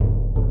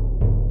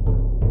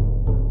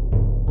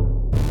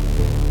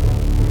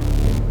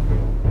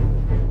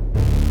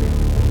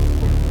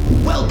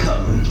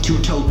to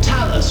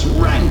Totalis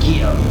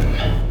Rankium.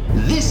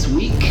 This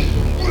week,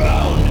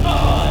 Brown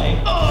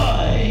Eye.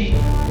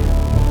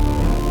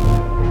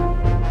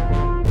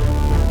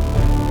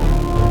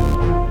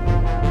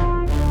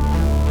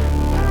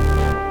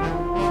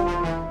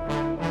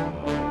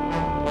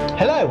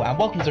 Hello and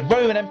welcome to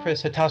Roman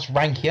Emperors Totalis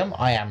Rankium.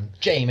 I am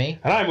Jamie.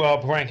 And I'm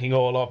Rob, ranking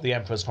all of the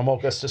emperors from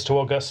Augustus to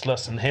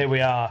Augustulus, and here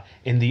we are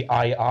in the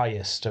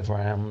I-iest of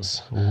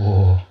realms.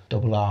 Ooh,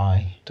 double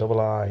I. Double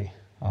I.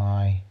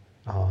 I.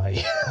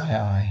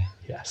 I.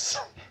 Yes.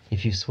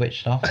 If you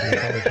switched off, I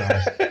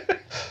apologise.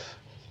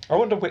 I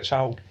wonder which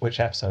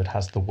episode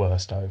has the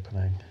worst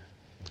opening.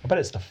 I bet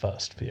it's the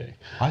first for you.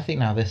 I think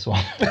now this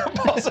one.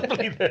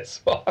 Possibly this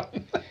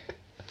one.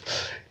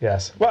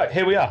 Yes. Right,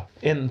 here we are.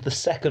 In the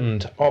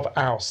second of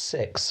our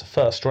 6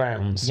 first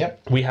rounds.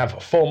 Yep. We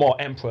have 4 more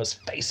emperors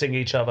facing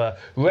each other,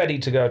 ready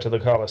to go to the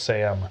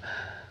Colosseum.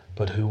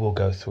 But who will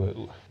go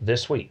through?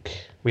 This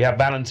week, we have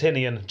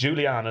Valentinian,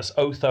 Julianus,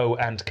 Otho,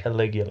 and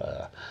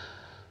Caligula.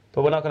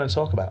 But we're not going to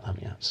talk about them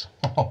yet.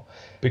 Oh.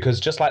 Because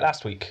just like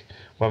last week,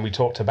 when we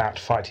talked about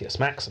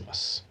Phytius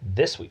Maximus,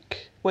 this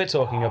week, we're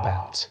talking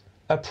about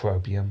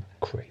Opprobrium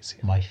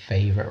Crazium. My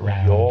favourite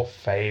round. Your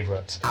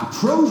favourite.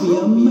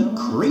 Opprobrium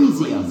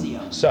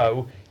Crazium.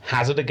 So,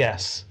 hazard a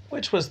guess.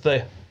 Which was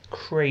the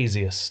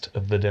craziest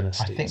of the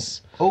dynasties? I think.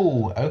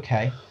 Oh,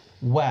 okay.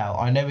 Well,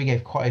 I know we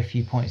gave quite a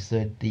few points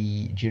to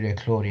the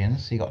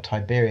Julio-Claudians. So you got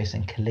Tiberius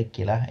and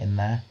Caligula in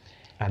there.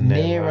 And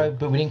Nero,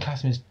 but we didn't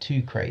class him as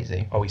too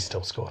crazy. Oh, he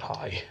still scored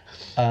high.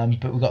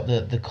 But we got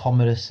the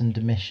Commodus and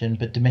Domitian,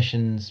 but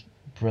Domitian's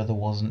brother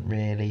wasn't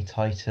really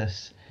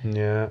Titus.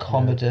 Yeah.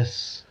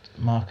 Commodus,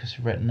 Marcus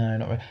Aurelius, no,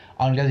 not really.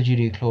 I'm going to go the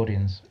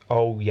Julio-Claudians.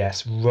 Oh,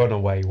 yes,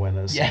 runaway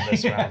winners in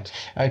this round.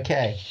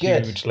 Okay,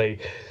 good. Hugely.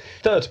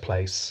 Third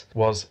place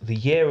was the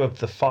year of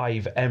the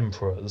 5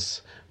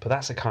 emperors, but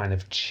that's a kind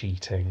of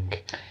cheating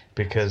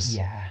because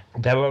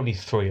there were only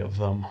 3 of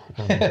them.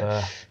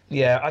 And,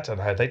 yeah, I don't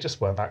know, they just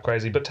weren't that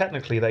crazy, but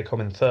technically they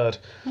come in third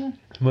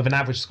with an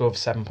average score of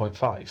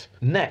 7.5.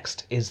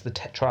 Next is the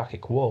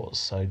Tetrarchic Wars,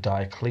 so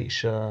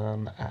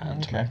Diocletian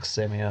and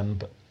Maximian,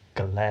 but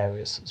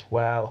Galerius as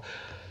well.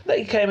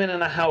 They came in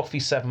a healthy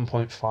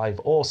 7.5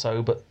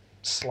 also, but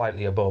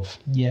slightly above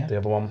the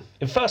other one.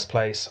 In first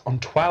place, on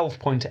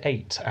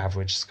 12.8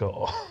 average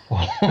score,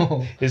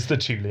 is the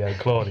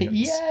Julio-Claudians.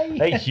 Yay!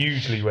 They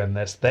hugely win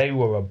this. They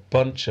were a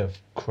bunch of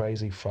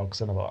crazy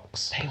frogs in a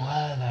box. They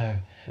were, though.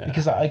 Yeah.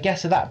 Because I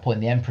guess at that point,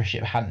 the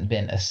emperorship hadn't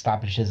been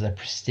established as a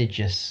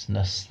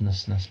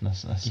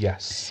prestigiousness.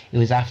 Yes. It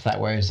was after that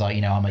where it was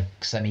like, I'm a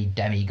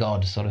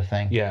semi-demigod sort of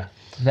thing. Yeah.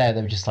 There,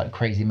 they were just like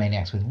crazy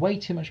maniacs with way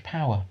too much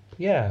power.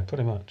 Yeah,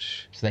 pretty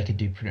much. So they could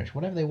do pretty much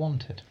whatever they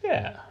wanted.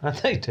 Yeah, and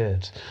they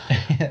did.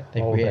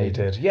 They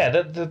did. Yeah,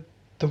 the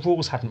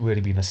rules hadn't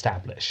really been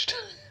established.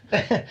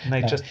 And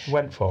they just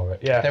went for it,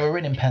 yeah. They were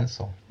written in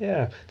pencil.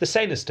 Yeah. The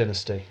Sanus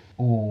dynasty.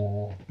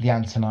 Ooh, the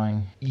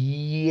Antonine.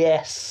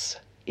 Yes,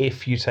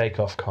 if you take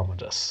off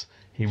Commodus.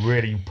 He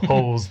really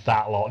pulls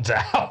that lot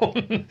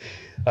down.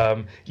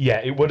 Yeah,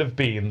 it would have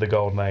been the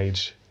Golden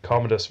Age.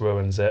 Commodus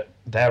ruins it.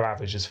 Their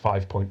average is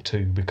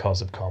 5.2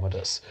 because of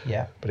Commodus.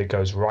 Yeah. But it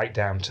goes right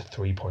down to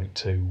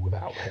 3.2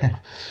 without him.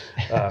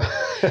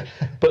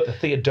 But the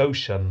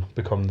Theodosian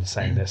become the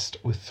sanest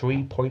with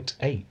 3.8.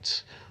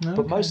 Okay.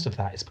 But most of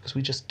that is because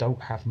we just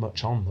don't have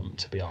much on them,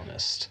 to be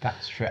honest.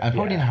 That's true. I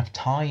probably didn't have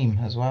time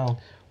as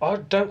well. Oh,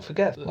 don't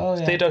forget, the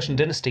Theodosian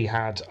dynasty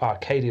had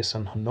Arcadius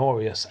and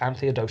Honorius and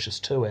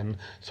Theodosius II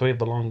 3 of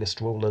the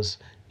longest rulers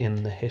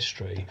in the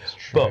history.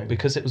 But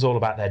because it was all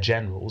about their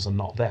generals and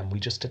not them,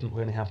 we just didn't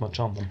really have much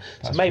on them.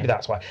 So maybe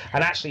that's why.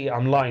 And actually,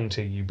 I'm lying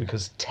to you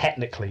because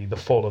technically the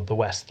Fall of the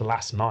West, the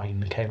last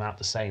 9, came out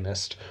the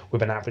sanest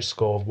with an average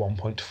score of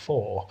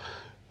 1.4.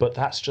 But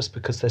that's just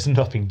because there's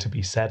nothing to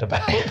be said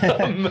about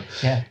them.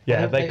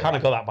 Yeah, they kind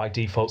of got that by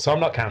default, so I'm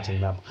not counting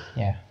them.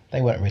 Yeah,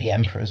 they weren't really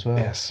emperors, were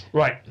they? Yes.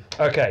 Right,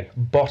 okay,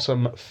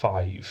 bottom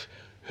 5.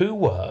 Who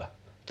were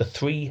the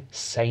 3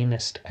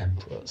 sanest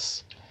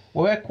emperors?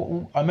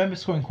 Well, I remember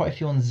scoring quite a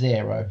few on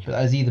 0, but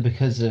that was either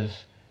because of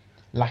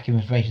lack of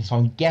information, so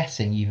I'm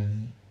guessing you've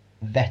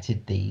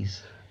vetted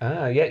these.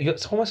 Yeah,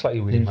 it's almost like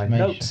you're reading my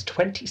notes.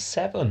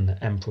 27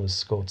 emperors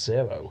scored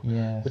 0,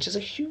 which is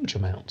a huge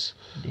amount.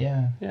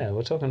 Yeah. Yeah,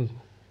 we're talking...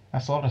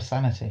 That's a lot of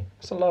sanity.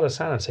 It's a lot of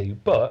sanity,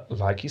 but,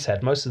 like you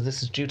said, most of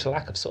this is due to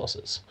lack of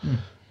sources.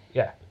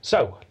 Yeah,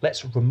 so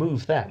let's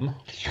remove them.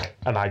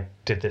 And I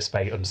did this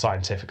very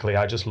unscientifically.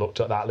 I just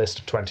looked at that list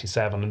of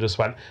 27 and just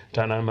went,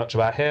 don't know much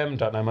about him,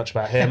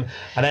 and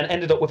then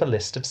ended up with a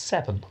list of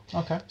 7.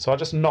 Okay. So I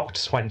just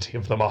knocked 20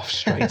 of them off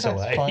straight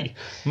away. Fine.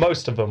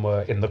 Most of them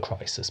were in the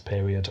crisis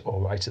period or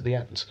right at the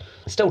end.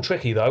 Still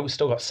tricky though, we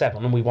still got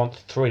 7 and we want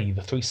 3,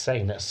 the 3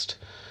 sanest.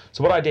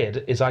 So what I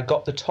did is I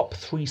got the top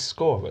 3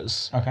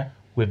 scorers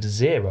with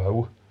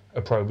 0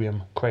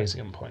 Opprobrium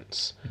Crazium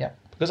points. Yep.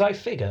 Because I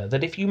figure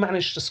that if you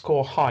manage to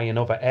score high in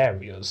other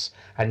areas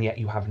and yet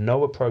you have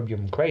no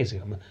Opprobrium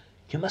Crazium,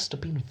 you must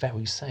have been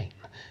very sane.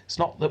 It's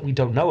not that we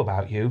don't know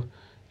about you,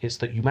 it's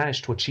that you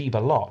managed to achieve a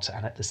lot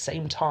and at the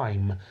same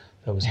time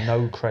There was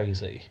no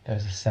crazy. There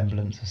was a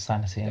semblance of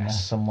sanity in there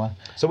Yes. somewhere.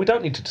 So we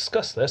don't need to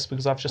discuss this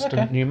because I've just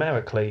done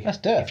numerically. Let's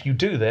do it. If you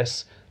do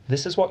this,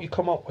 this is what you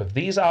come up with.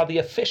 These are the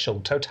official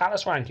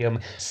Totalis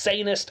Rankium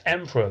sanest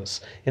emperors.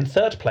 In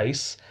third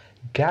place,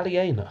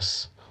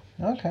 Gallienus.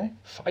 Okay.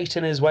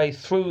 Fighting his way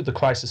through the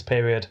crisis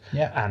period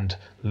and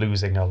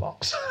losing a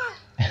lot.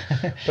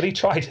 But he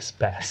tried his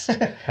best,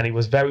 and he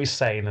was very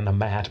sane in a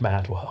mad,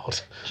 mad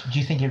world. Do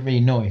you think it'd really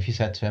annoy if you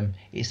said to him,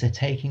 it's the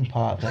taking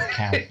part that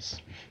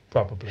counts?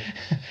 Probably.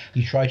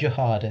 You tried your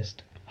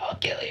hardest. I'll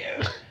kill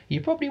you.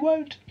 You probably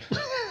won't.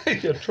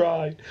 You'll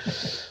try.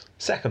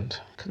 Second,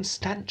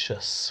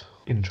 Constantius,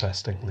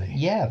 interestingly.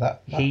 Yeah,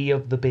 that... He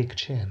of the big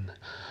chin.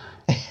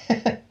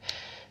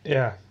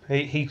 Yeah,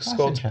 he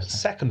scored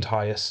second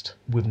highest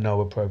with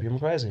no opprobrium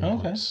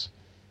crazium points.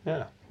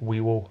 Yeah,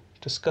 we will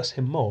discuss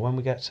him more when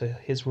we get to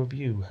his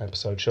review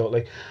episode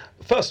shortly.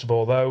 First of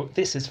all, though,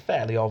 this is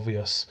fairly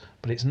obvious,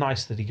 but it's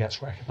nice that he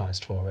gets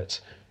recognised for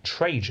it.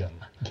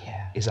 Trajan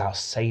is our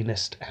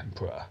sanest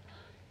emperor.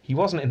 He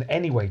wasn't in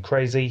any way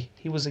crazy,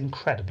 he was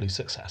incredibly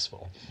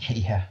successful.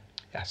 Yeah.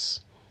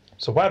 Yes.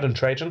 So well done,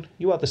 Trajan.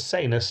 You are the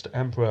sanest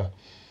emperor.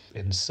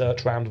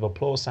 Insert round of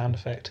applause sound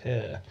effect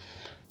here.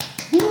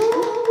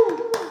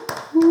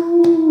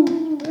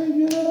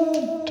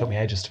 Took me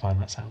ages to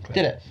find that sound clip.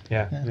 Did it?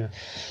 Yeah.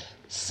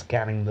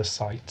 Scanning the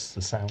sites,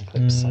 the sound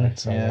clip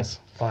sites.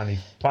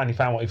 Finally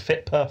found what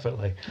fit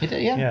perfectly. You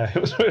did, yeah? Yeah,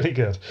 it was really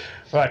good.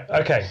 Right,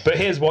 okay, but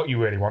here's what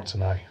you really want to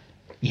know.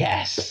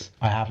 Yes,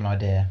 I have an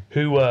idea.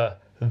 Who were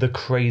the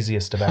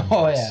craziest of emperors?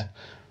 Oh, yeah.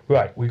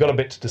 Right, we've got a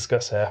bit to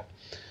discuss here.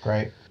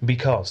 Great.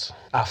 Because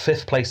our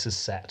fifth place is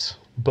set,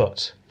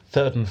 but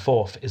third and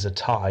fourth is a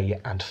tie,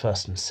 and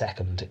first and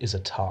second is a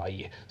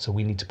tie. So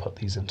we need to put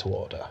these into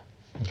order.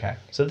 Okay.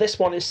 So this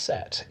one is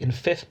set in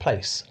fifth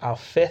place, our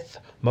fifth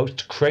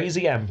most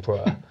crazy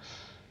emperor.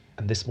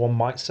 And this one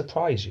might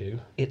surprise you.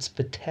 It's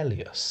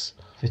Vitellius.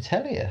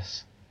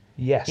 Vitellius?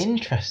 Yes.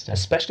 Interesting.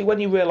 Especially when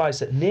you realise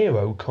that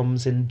Nero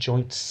comes in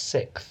joint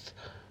sixth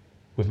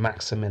with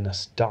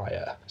Maximinus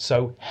Dire.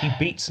 So he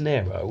beats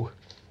Nero.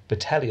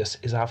 Vitellius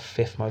is our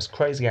fifth most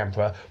crazy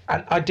emperor.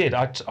 And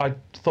I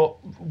thought,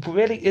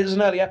 really, it was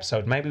an early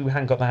episode. Maybe we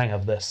hadn't got the hang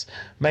of this.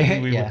 Maybe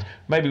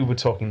we were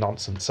talking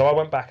nonsense. So I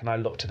went back and I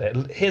looked at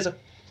it. Here's a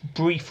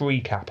brief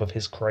recap of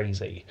his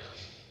crazy.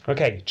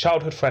 Okay,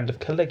 childhood friend of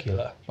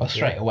Caligula. Well,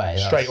 straight away.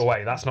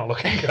 That's not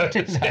looking good,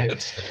 is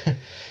it?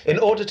 In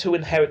order to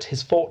inherit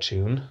his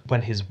fortune,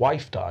 when his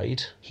wife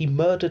died, he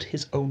murdered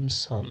his own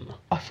son.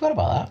 I forgot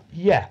about that.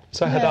 Yeah,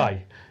 so had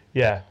I.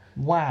 Yeah.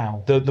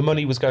 Wow. The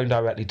money was going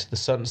directly to the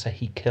son, so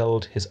he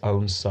killed his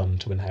own son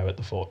to inherit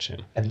the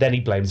fortune. And then he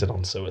blames it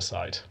on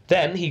suicide.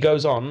 Then he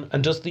goes on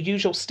and does the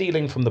usual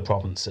stealing from the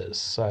provinces.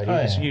 So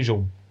his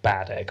usual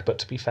bad egg, but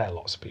to be fair,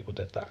 lots of people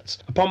did that.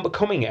 Upon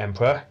becoming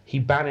emperor, he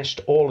banished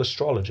all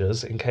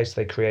astrologers in case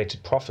they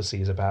created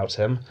prophecies about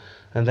him,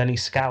 and then he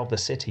scoured the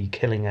city,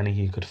 killing any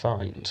he could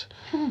find.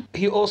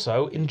 He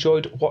also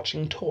enjoyed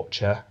watching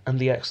torture and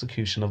the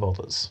execution of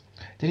others.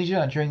 Did he do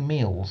that during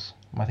meals?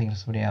 Am I thinking of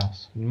somebody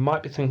else? You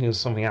might be thinking of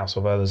something else,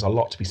 although there's a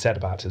lot to be said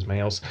about his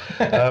meals.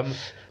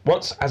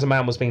 Once, as a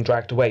man was being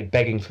dragged away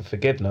begging for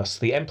forgiveness,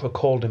 the emperor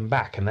called him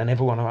back, and then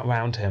everyone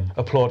around him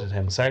applauded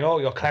him, saying, "Oh,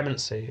 your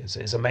clemency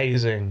is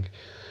amazing."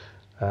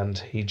 And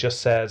he just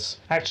says,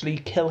 "Actually,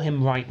 kill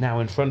him right now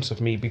in front of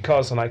me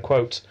because," and I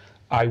quote,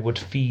 "I would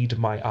feed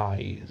my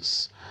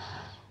eyes."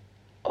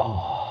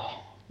 Oh.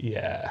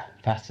 Yeah.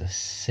 That's a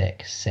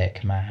sick,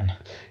 sick man.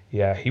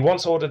 Yeah, he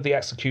once ordered the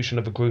execution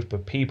of a group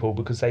of people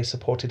because they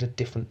supported a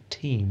different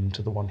team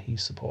to the one he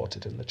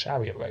supported in the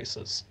chariot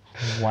races.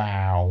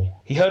 Wow.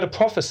 He heard a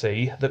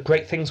prophecy that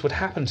great things would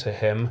happen to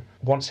him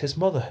once his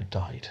mother had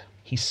died.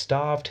 He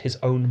starved his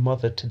own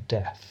mother to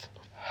death.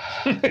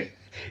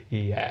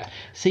 Yeah.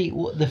 See,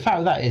 the fact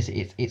of that is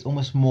it's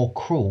almost more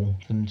cruel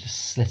than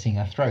just slitting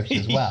her throat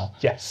as well.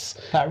 Yes.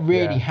 That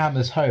really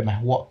hammers home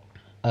what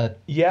a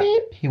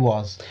beep he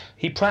was.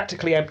 He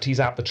practically empties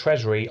out the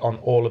treasury on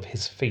all of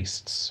his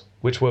feasts,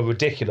 which were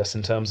ridiculous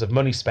in terms of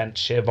money spent,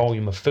 sheer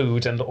volume of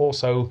food, and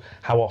also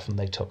how often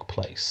they took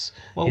place.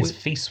 Well, his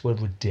feasts were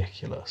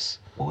ridiculous.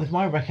 Well, with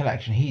my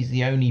recollection, he's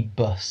the only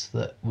bus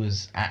that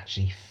was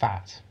actually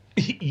fat.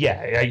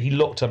 Yeah, he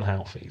looked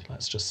unhealthy,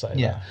 let's just say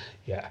that.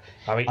 Yeah.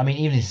 I mean,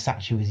 even his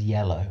statue is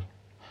yellow.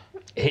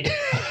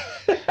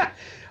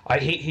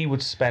 He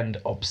would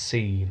spend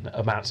obscene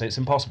amounts, and it's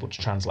impossible to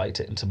translate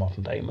it into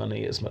modern day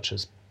money as much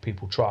as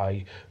people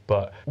try,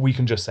 but we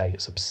can just say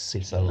it's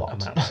obscene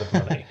amounts of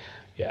money.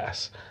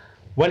 Yes.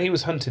 When he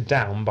was hunted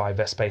down by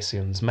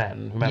Vespasian's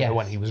men, remember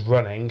when he was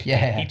running,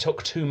 he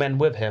took 2 men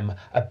with him,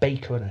 a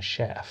baker and a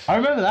chef. I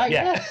remember that,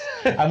 yes.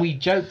 And we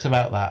joked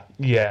about that.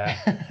 Yeah,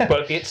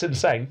 but it's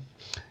insane.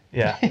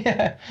 Yeah.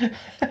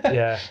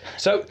 Yeah.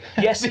 So,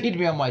 yes. Feed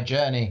me on my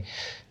journey.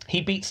 He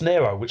beats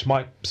Nero, which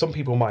some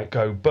people might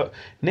go, but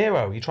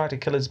Nero, he tried to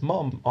kill his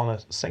mum on a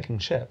sinking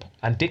ship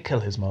and did kill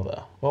his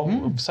mother.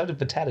 Well, so did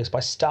Vitellius by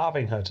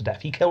starving her to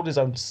death. He killed his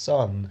own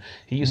son.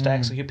 He used to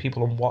execute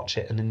people and watch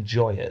it and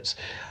enjoy it.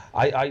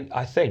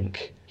 I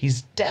think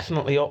He's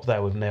definitely up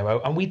there with Nero,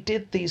 and we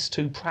did these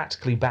two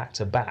practically back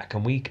to back,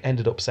 and we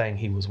ended up saying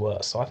he was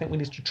worse. So I think we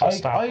need to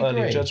trust our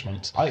early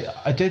judgment.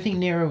 I don't think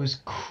Nero was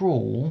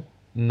cruel.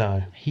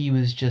 No. He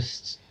was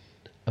just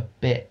a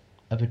bit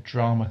of a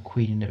drama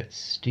queen and a bit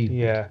stupid.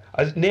 Yeah.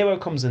 Nero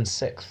comes in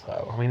 6th,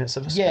 though. I mean, it's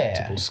a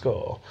respectable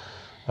score.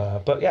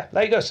 But yeah,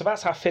 there you go. So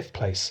that's our 5th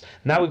place.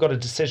 Now we've got a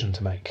decision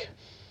to make.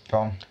 Go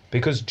on.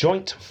 Because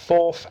joint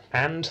 4th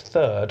and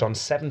 3rd on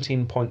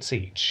 17 points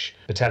each.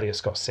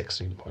 Vitellius got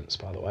 16 points,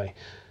 by the way.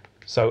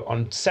 So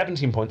on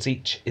 17 points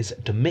each is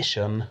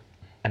Domitian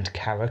and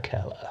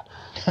Caracalla.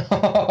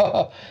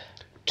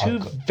 Two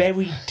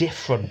very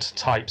different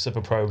types of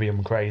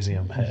Opprobrium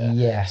Crazium here.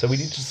 Yes. So we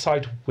need to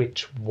decide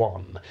which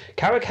one.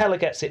 Caracalla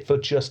gets it for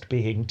just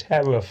being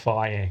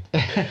terrifying.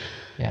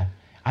 Yeah.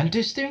 And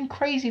just doing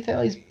crazy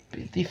things.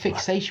 The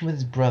fixation with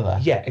his brother.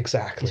 Yeah,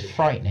 exactly. It's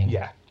frightening.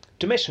 Yeah.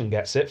 Domitian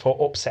gets it for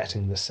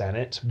upsetting the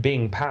Senate,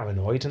 being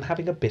paranoid, and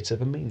having a bit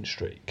of a mean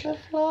streak. The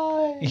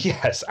flies.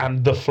 Yes,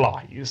 and the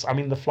flies. I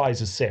mean, the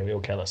flies is serial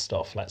killer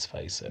stuff, let's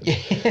face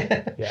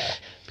it. Yeah.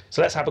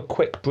 So let's have a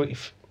quick,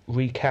 brief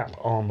recap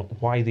on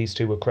why these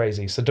two were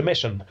crazy. So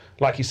Domitian,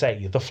 like you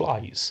say, the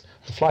flies.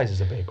 The flies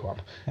is a big one.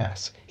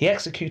 Yes. He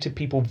executed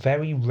people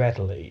very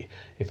readily.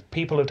 If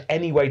people had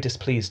any way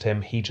displeased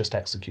him, he just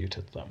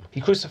executed them. He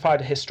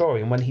crucified a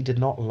historian when he did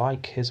not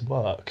like his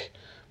work.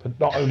 But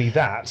not only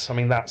that, I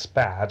mean, that's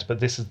bad, but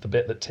this is the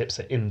bit that tips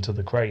it into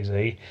the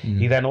crazy.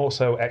 He then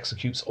also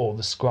executes all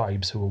the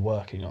scribes who were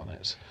working on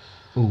it.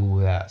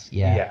 Ooh,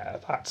 Yeah,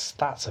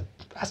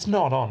 that's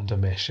not on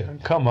Domitian.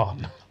 Come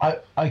on. I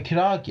would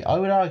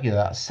argue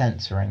that's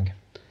censoring.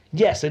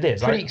 Yes, it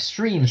is. Pretty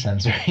extreme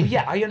censoring.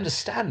 Yeah, I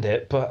understand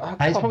it, but and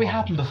it's probably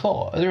happened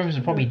before. Other rooms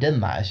have probably done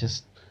that. It's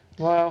just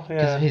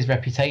because his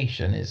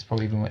reputation is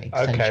probably been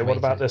accentuated. Okay, what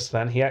about this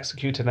then? He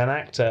executed an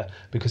actor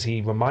because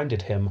he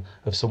reminded him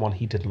of someone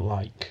he didn't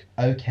like.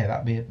 Okay,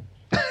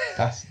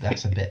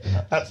 that's a bit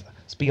nuts.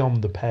 It's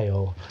beyond the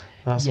pale.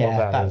 That's what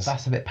that is.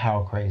 That's a bit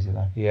power crazy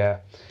though. Yeah.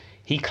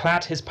 He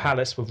clad his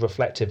palace with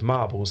reflective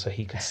marble so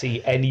he could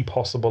see any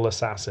possible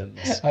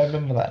assassins. I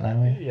remember that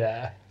now.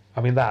 Yeah.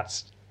 I mean,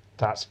 that's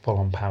full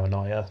on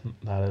paranoia.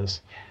 That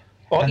is.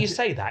 Or you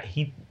say that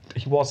he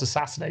was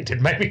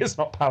assassinated. Maybe it's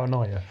not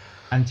paranoia.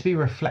 And to be a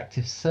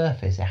reflective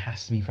surface, it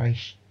has to be very,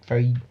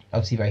 very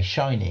obviously very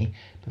shiny,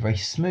 but very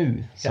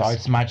smooth. So Yes. I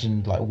just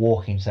imagined like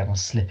walking, just everyone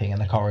slipping in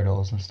the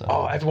corridors and stuff.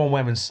 Oh, everyone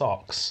wearing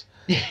socks.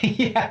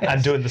 Yes.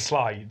 And doing the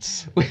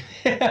slides.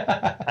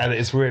 And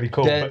it's really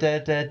cool. Da, da,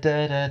 da,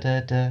 da, da,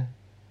 da, da.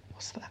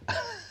 What's that?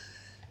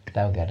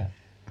 They'll get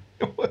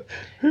it.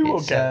 Who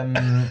will get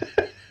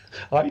it?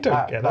 I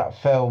don't get that it.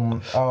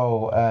 film.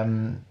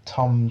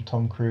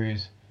 Tom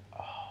Cruise. Oh,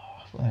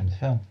 I forgot the name of the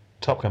film.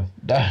 Top Gun.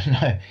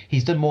 No,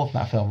 he's done more than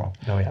that film, Rob.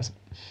 No, he hasn't.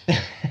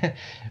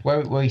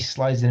 where he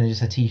slides in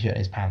just a t-shirt in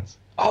his pants.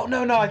 Oh,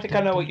 no, I think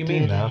I know what you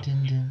mean now.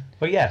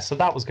 But yeah, so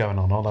that was going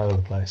on all over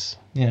the place.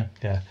 Yeah.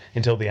 Yeah,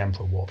 until the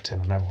Emperor walked in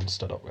and everyone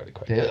stood up really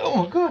quick.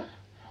 Oh my god,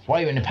 why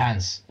are you in the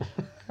pants?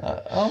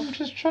 I'm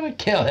just trying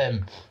to kill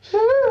him.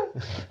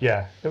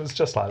 Yeah, it was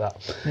just like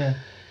that. Yeah.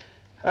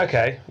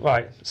 Okay,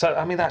 right. So,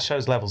 I mean, that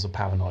shows levels of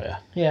paranoia.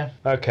 Yeah.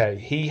 Okay,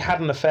 he had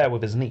an affair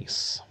with his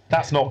niece.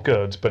 That's not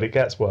good, but it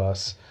gets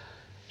worse.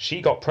 She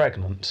got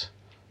pregnant,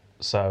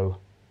 so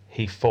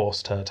he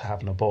forced her to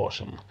have an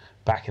abortion.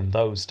 Back in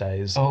those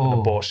days, an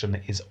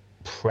abortion is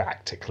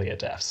practically a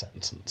death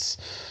sentence,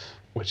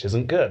 which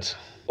isn't good.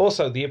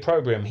 Also, the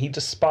opprobrium, he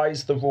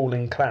despised the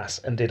ruling class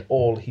and did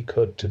all he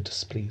could to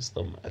displease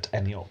them at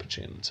any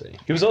opportunity.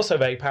 He was also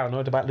very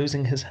paranoid about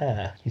losing his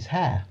hair. His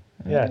hair?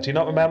 Yeah, do you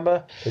not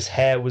remember? His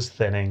hair was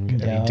thinning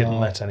and he didn't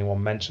let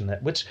anyone mention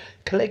it, which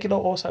Caligula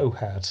also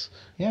had.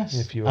 Yes,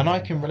 if you and I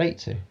remember. can relate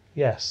to.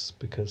 Yes,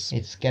 because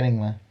It's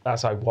getting there.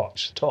 as I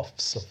watch,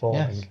 tufts are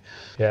falling. Yes.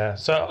 Yeah,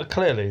 so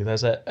clearly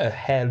there's a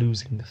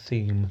hair-losing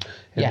theme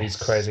in these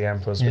Yes. crazy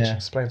emperors, which Yeah.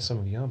 explains some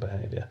of your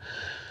behaviour.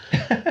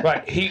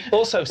 Right, he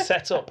also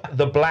set up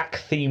the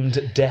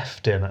black-themed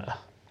death dinner.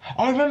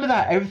 I remember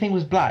that. Everything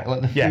was black,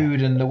 like the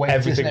food and the waiters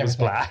Everything and was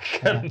everything.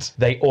 black, and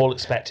they all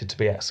expected to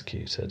be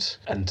executed.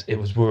 And it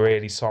was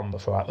really somber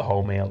throughout the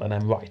whole meal. And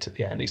then right at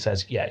the end, he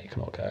says, "Yeah, you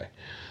can all go."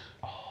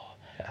 Oh,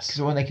 yes.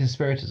 Because weren't they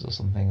conspirators or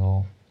something,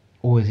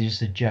 or is it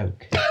just a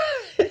joke?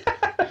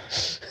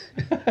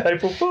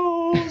 April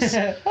Fools.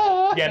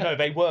 Yeah, no,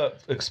 they were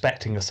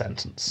expecting a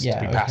sentence to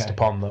be passed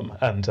upon them,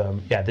 and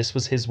this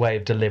was his way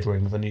of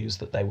delivering the news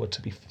that they were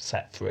to be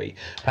set free.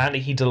 Apparently,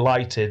 he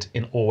delighted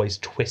in always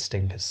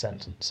twisting his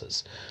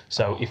sentences.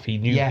 So if he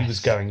knew he was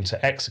going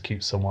to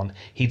execute someone,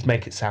 he'd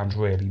make it sound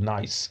really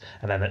nice,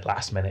 and then at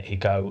last minute he'd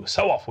go,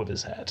 "So off with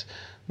his head."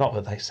 Not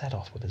that they said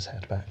off with his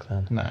head back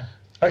then. No.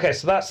 Okay,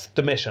 so that's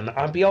Domitian.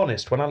 I'll be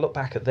honest, when I look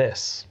back at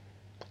this,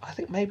 I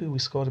think maybe we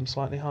scored him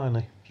slightly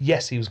highly.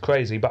 Yes, he was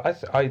crazy,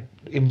 but I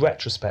in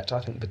retrospect,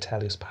 I think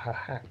Vitellius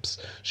perhaps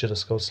should have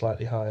scored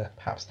slightly higher.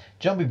 Perhaps.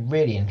 Do you know what would be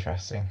really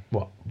interesting?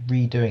 What?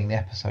 Redoing the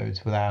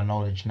episodes with our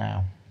knowledge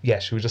now. Yeah,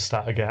 should we just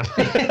start again?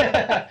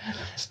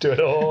 Let's do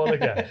it all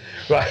again.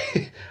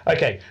 Right.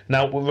 Okay,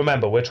 now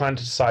remember, we're trying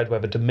to decide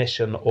whether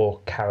Domitian or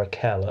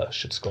Caracalla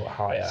should score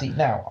higher. See,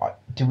 now,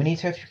 do we need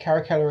to go through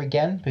Caracalla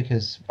again?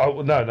 Because...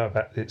 Oh, no,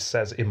 it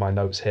says in my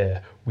notes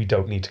here, we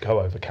don't need to go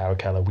over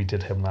Caracalla. We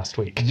did him last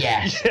week.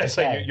 Yes. Yeah,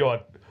 so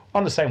you're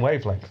on the same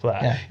wavelength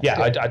there.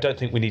 Yeah, I don't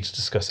think we need to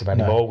discuss him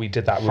anymore. No. We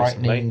did that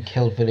Frightening, recently.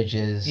 Killed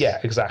villages. Yeah,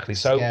 exactly.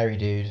 So scary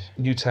dude.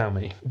 You tell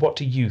me, what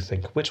do you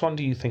think? Which one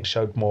do you think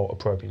showed more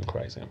opprobrium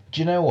crazy?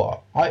 Do you know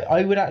what?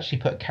 I would actually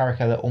put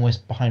Caracalla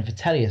almost behind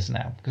Vitellius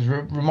now, because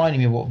reminding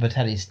me of what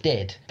Vitellius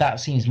did,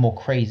 that seems more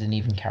crazy than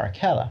even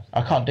Caracalla.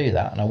 I can't do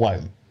that, and I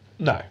won't.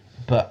 No.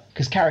 But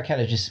because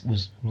Caracalla just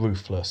was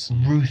ruthless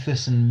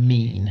and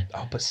mean.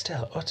 Oh, but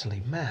still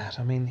utterly mad.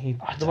 I mean, he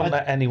didn't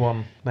let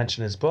anyone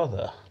mention his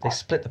brother. They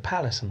split the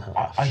palace in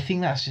half. I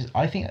think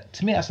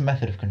to me that's a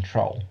method of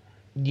control.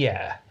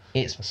 Yeah,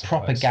 it's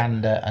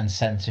propaganda and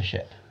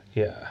censorship.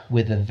 Yeah,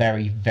 with a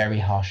very, very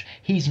harsh.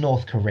 He's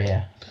North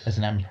Korea as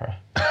an emperor.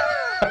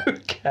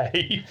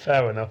 Okay,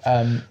 fair enough.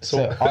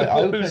 So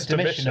I would put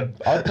Domitian.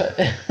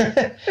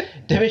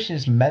 Domitian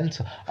is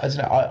mental. I don't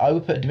know. I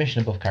would put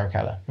Domitian above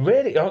Caracalla.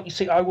 Really? Oh, you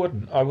see, I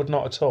wouldn't. I would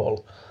not at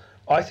all.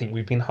 I think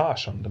we've been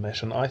harsh on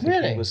Domitian. I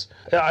think he was.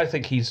 I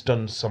think he's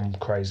done some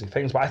crazy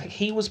things, but I think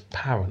he was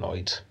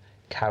paranoid.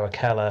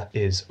 Caracalla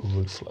is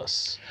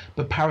ruthless.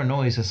 But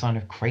paranoia is a sign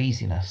of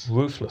craziness.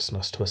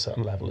 Ruthlessness to a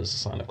certain level is a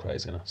sign of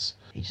craziness.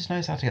 He just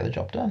knows how to get the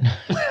job done.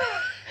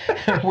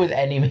 With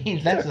any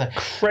means necessary.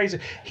 Crazy.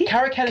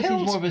 Caracalla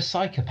seems more of a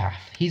psychopath.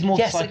 He's more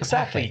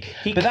psychopathic.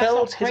 Exactly. But that's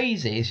not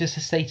crazy. It's just a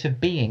state of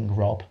being,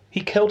 Rob.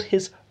 He killed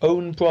his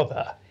own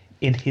brother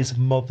in his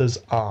mother's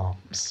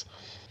arms.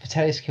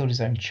 Vitellius killed his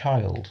own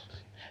child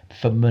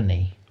for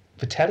money.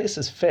 Vitellius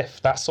is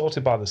fifth. That's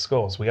sorted by the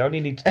scores. We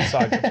only need to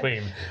decide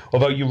between.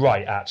 Although you're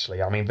right,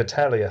 actually. I mean,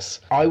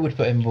 Vitellius. I would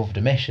put him above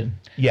Domitian.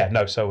 Yeah,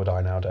 no, so would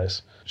I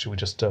nowadays. Should we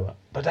just do it?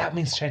 But that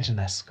means changing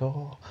their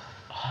score.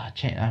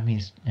 That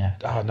means, yeah.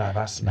 Oh, no,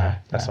 that's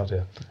not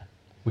it.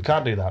 We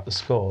can't do that. The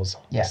scores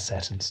are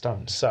set in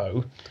stone.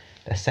 So.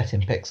 They're set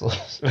in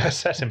pixels. They're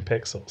set in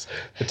pixels.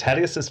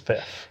 Vitellius is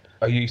fifth.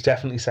 Are you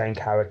definitely saying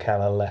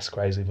Caracalla less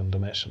crazy than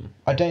Domitian?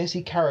 I don't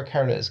see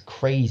Caracalla as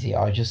crazy.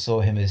 I just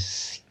saw him as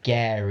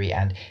scary,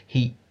 and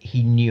he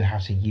knew how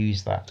to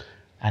use that,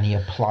 and he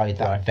applied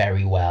that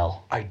very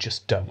well. I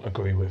just don't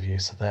agree with you,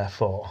 so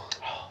therefore,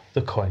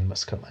 the coin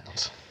must come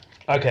out.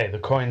 Okay, the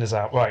coin is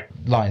out. Right.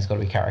 Lion's got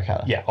to be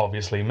Caracalla. Yeah,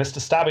 obviously. Mr.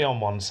 Stabby on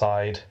one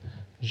side.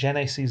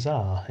 Gene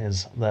Caesar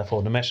is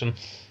therefore Domitian.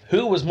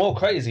 Who was more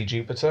crazy,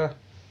 Jupiter?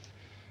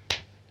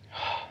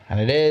 And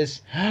it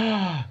is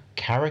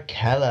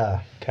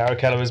Caracalla.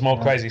 Caracalla is more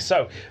crazy.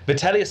 So,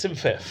 Vitellius in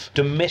fifth,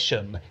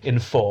 Domitian in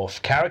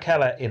fourth,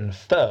 Caracalla in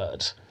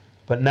third.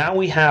 But now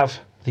we have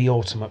the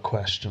ultimate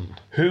question.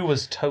 Who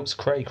was totes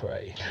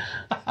cray-cray?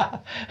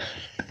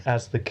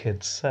 As the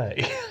kids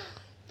say.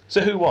 So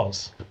who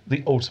was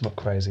the ultimate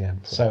crazy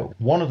emperor? So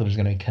one of them is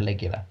going to be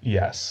Caligula.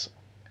 Yes.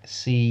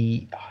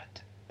 See,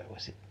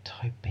 was it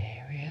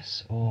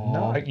Tiberius or...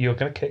 No, you're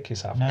going to kick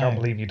yourself. No. I can't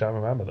believe you don't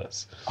remember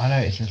this. I know,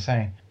 it's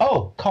insane.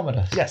 Oh,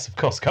 Commodus. Yes, of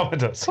course,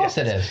 Commodus. Of course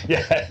it is.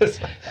 Yes.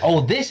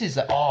 This is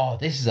a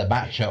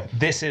matchup.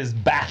 This is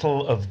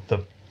Battle of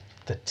the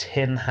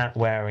tin hat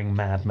wearing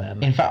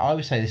madmen. In fact, I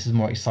would say this is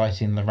more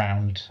exciting than the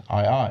round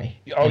II.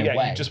 Oh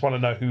yeah, you just want to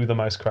know who the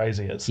most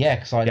crazy is. Yeah,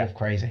 because I love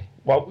crazy.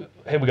 Well,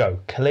 here we go.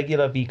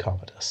 Caligula v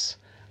Commodus.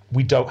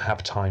 We don't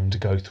have time to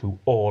go through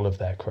all of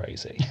their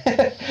crazy.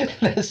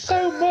 There's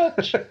so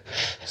much.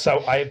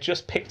 So I have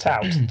just picked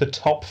out the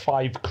top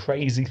 5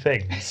 crazy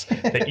things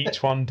that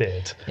each one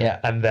did.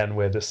 Yeah. And then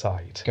we'll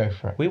decide. Go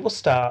for it. We will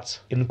start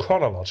in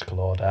chronological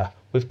order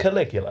with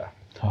Caligula.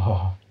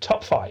 Oh.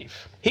 Top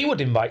 5. He would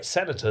invite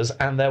senators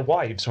and their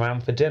wives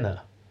round for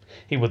dinner.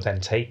 He would then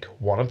take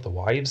one of the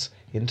wives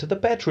into the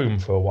bedroom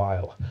for a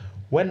while.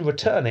 When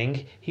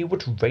returning, he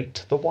would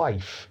rate the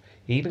wife,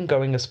 even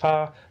going as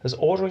far as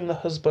ordering the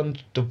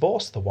husband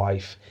divorce the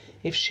wife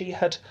if she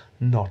had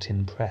not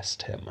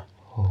impressed him.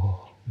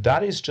 Oh.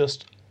 That is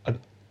just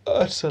an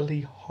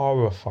utterly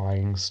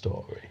horrifying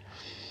story.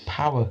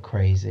 Power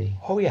crazy.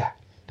 Oh yeah.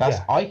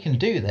 I can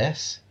do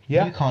this.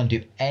 Yeah. You can't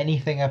do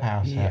anything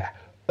about it. Yeah.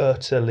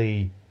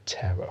 Utterly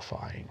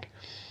terrifying.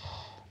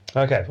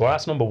 Okay, well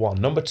that's number 1.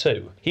 Number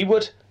 2, he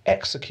would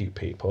execute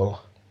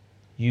people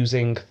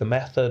using the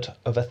method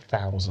of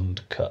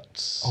 1,000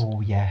 cuts.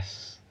 Oh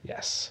yes.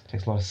 Yes.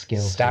 Takes a lot of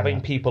skill. Stabbing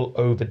people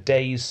over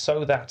days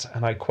so that,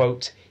 and I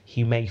quote,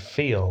 he may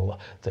feel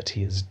that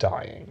he is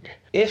dying.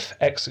 This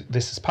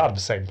is part of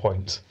the same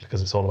point,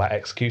 because it's all about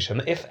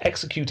execution. If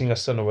executing a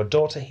son or a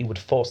daughter, he would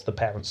force the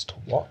parents to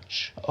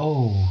watch.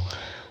 Oh.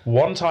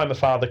 One time a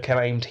father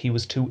claimed he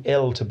was too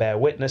ill to bear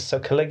witness, so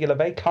Caligula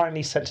very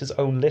kindly sent his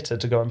own litter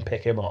to go and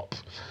pick him up,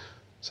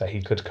 so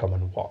he could come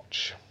and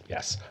watch.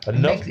 Yes.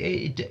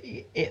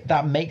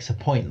 That makes a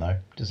point, though,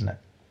 doesn't it?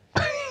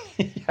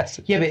 Yes.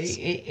 Yeah, but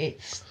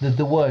it's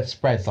the word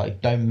spreads,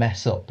 like, don't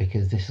mess up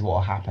because this is what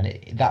will happen.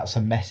 That's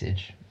a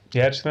message.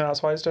 Yeah, do you think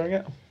that's why he's doing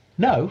it?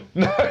 No.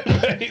 No,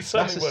 but he That's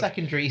certainly a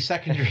would.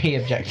 secondary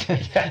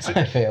objective, Yes,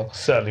 I feel.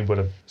 certainly would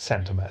have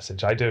sent a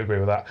message. I do agree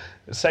with that.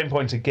 Same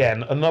point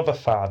again. Another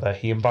father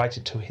he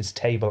invited to his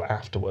table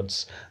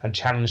afterwards and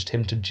challenged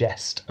him to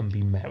jest and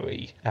be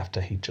merry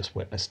after he'd just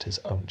witnessed his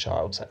own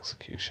child's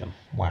execution.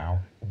 Wow.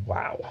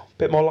 Wow.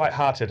 Bit more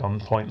light-hearted on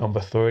point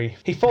number 3.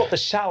 He fought the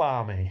Shall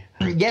Army.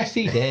 Yes,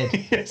 he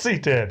did. Yes, he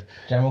did.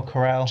 General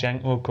Corral.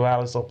 General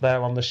Corral is up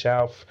there on the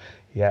shelf.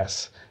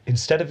 Yes.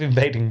 Instead of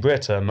invading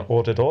Britain,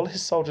 ordered all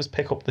his soldiers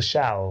pick up the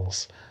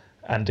shells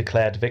and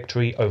declared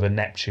victory over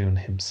Neptune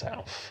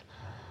himself.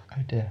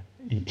 Oh dear.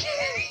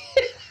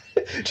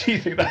 Do you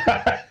think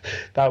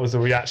that was the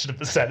reaction of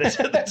the Senate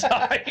at the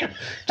time?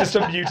 Just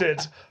a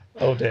muted,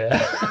 oh dear.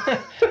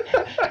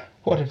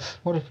 What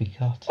have we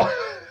got?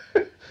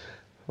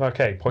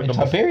 Okay, point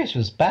number Tiberius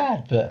was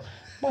bad, but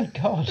my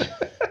God.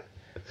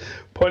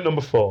 Point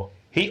number 4.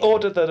 He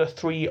ordered that a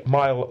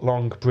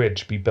 3-mile-long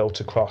bridge be built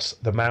across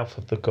the mouth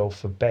of the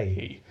Gulf of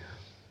Bay.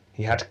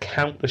 He had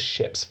countless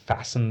ships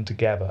fastened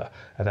together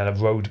and then a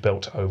road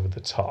built over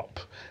the top.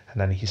 And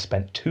then he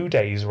spent 2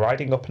 days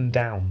riding up and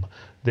down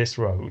this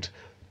road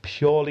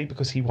purely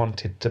because he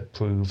wanted to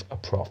prove a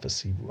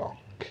prophecy wrong.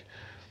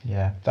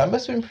 Yeah, that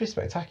must have been pretty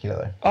spectacular,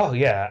 though. Oh,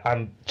 yeah,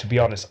 and to be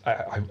honest,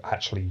 I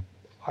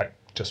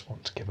just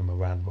want to give him a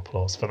round of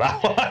applause for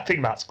that one. I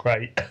think that's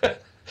great.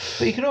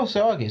 But you can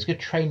also argue it's good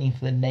training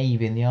for the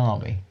Navy and the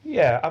Army.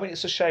 Yeah, I mean,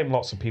 it's a shame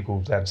lots of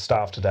people then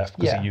starved to death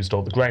because he used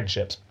all the grain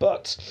ships,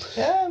 but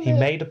he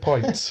made a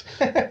point.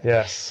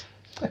 Yes.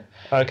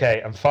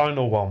 Okay, and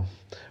final one.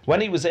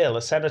 When he was ill,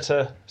 a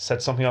senator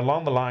said something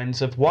along the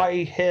lines of,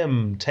 "Why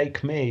him?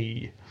 Take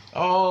me."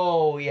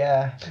 Oh,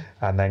 yeah.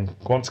 And then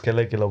once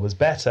Caligula was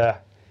better,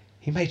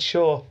 he made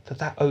sure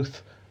that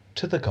oath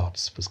to the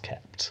gods was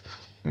kept.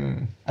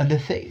 And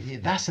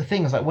that's the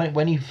thing, is like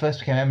when he first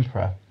became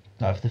emperor,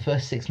 like for the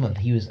first 6 months,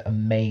 he was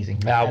amazing.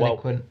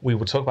 Well, we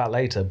will talk about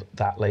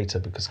that later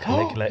because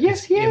Caligula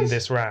is in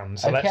this round.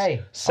 So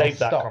let's save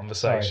that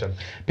conversation.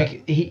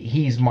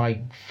 He's my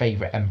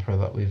favourite emperor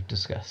that we've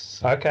discussed.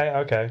 So.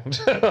 Okay.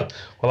 Well,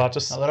 Not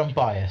that I'm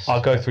biased.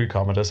 I'll go through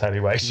Commodus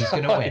anyway. He's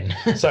going to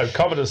win. So,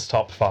 Commodus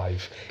top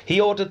 5.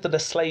 He ordered that a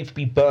slave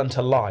be burnt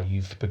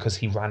alive because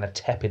he ran a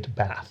tepid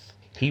bath.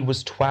 He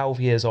was 12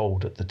 years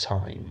old at the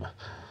time.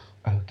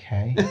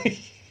 Okay.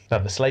 No,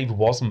 the slave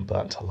wasn't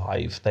burnt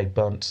alive. They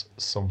burnt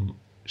some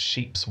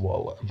sheep's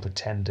wool and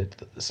pretended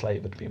that the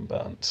slave had been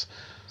burnt.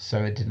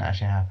 So it didn't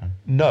actually happen?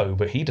 No,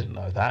 but he didn't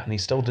know that, and he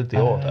still did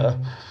the order.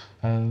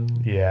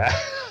 Yeah.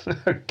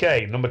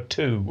 Okay, number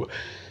 2.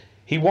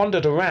 He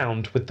wandered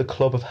around with the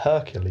Club of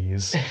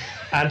Hercules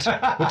and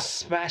would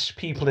smash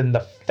people in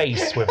the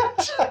face with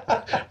it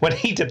when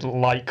he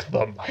didn't like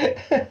them.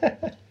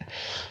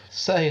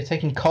 So you're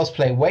taking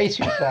cosplay way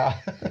too far.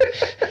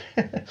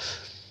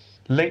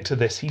 Linked to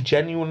this, he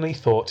genuinely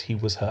thought he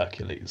was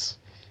Hercules.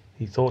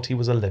 He thought he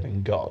was a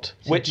living god.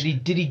 So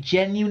did he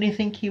genuinely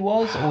think he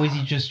was, or was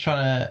he just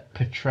trying to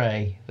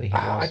portray that he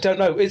was? I don't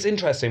know. It's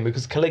interesting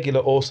because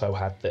Caligula also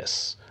had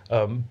this.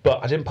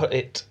 But I didn't put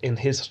it in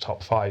his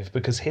top 5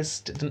 because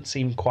his didn't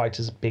seem quite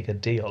as big a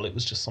deal. It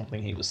was just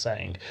something he was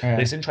saying. Yeah.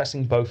 But it's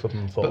interesting both of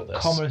them thought this.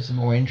 But Commodus is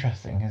more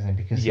interesting, isn't it?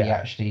 Because he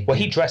actually... Well,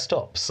 he dressed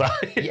up, so...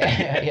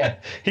 Yeah.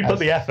 He put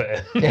the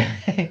effort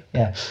in.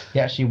 Yeah. He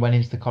actually went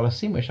into the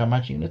Colosseum, which I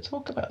imagine you're going to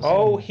talk about soon.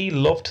 Oh, he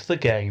loved the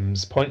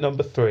games. Point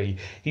number 3.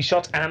 He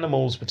shot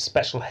animals with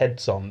special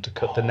heads on to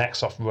cut the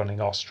necks off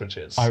running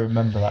ostriches. I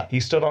remember that.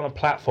 He stood on a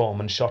platform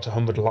and shot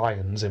 100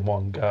 lions in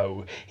one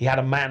go. He had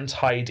a man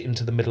tied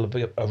into the middle of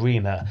the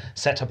arena,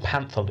 set a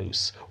panther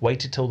loose,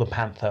 waited till the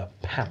panther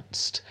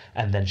pounced,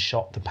 and then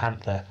shot the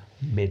panther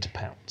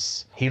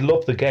mid-pounce. He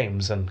loved the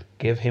games, and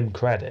give him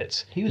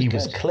credit. He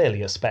was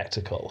clearly a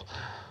spectacle.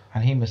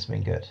 And he must have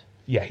been good.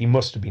 Yeah, he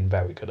must have been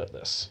very good at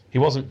this. He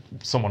wasn't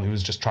someone who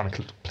was just trying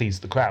to please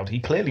the crowd. He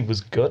clearly was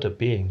good at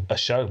being a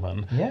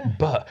showman. Yeah.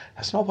 But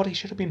that's not what he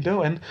should have been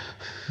doing.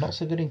 Not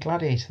so good in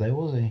Gladiator, though,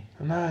 was he?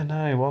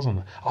 No, he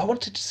wasn't. I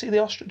wanted to see the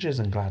ostriches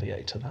in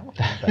Gladiator. That would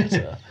be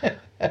better.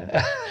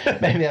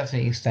 Maybe that's an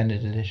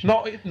extended edition.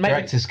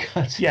 Director's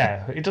cut.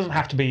 Yeah, it doesn't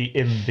have to be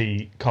in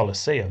the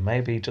Colosseum.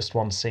 Maybe just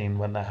one scene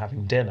when they're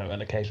having dinner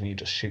and occasionally you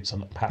just shoot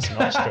some past an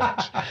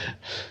ostrich.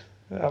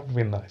 That would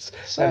be nice.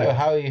 So, anyway,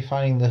 how are you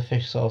finding the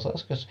fish sauce?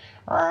 That's good.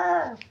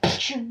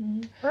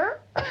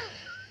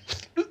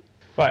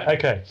 Right,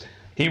 okay.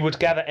 He would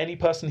gather any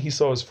person he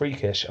saw as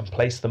freakish and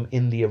place them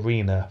in the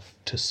arena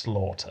to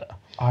slaughter.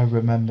 I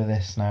remember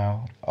this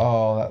now.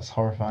 Oh, that's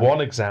horrifying.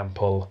 One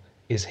example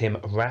is him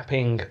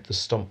wrapping the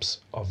stumps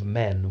of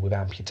men with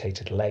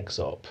amputated legs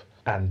up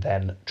and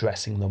then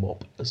dressing them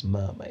up as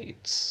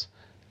mermaids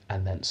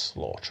and then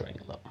slaughtering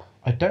them.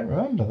 I don't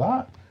remember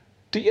that.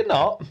 Do you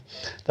not?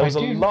 There was a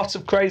lot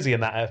of crazy in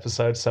that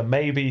episode, so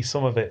maybe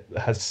some of it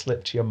has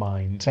slipped your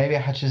mind. Maybe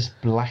I had to just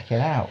black it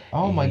out.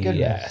 Oh my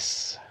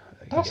goodness.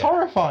 That's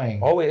horrifying.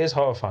 Oh, it is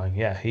horrifying,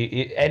 yeah.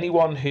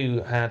 Anyone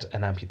who had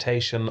an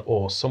amputation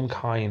or some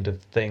kind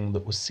of thing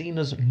that was seen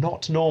as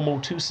not normal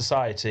to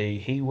society,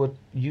 he would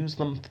use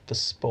them for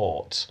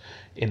sport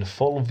in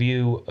full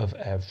view of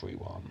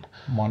everyone.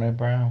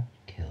 Monobrow,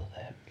 kill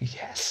them.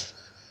 Yes.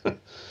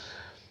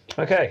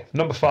 Okay,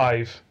 number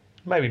 5.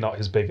 Maybe not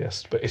his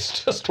biggest, but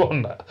it's just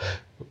one that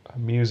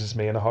amuses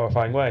me in a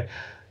horrifying way.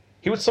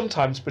 He would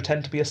sometimes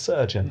pretend to be a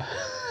surgeon.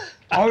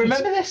 I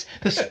remember this.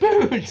 The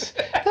spoons.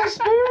 The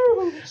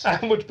spoons.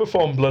 And would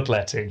perform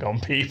bloodletting on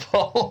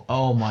people.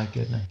 Oh my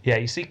goodness. Yeah,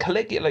 you see,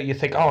 Caligula, you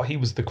think, oh, he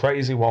was the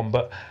crazy one,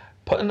 but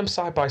putting them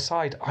side by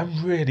side,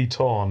 I'm really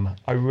torn.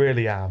 I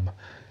really am.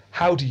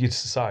 How do you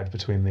decide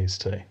between these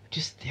two?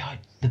 Just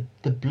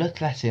the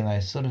bloodletting, though,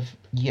 sort of.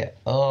 Yeah.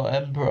 Oh,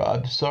 Emperor,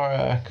 I'm sorry,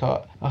 I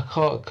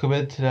can't come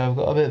in today. I've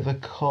got a bit of a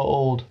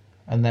cold.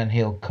 And then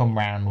he'll come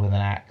round with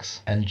an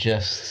axe and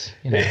just,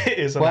 It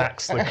is an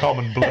axe, the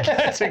common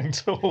bloodletting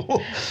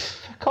tool.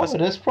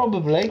 Commodus,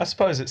 probably. I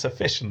suppose it's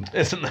efficient,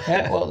 isn't it?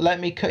 Yeah, well,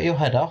 let me cut your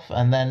head off,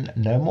 and then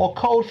no more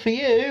cold for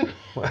you.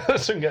 Well,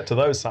 let's soon get to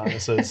those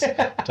sinuses.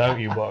 Don't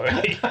you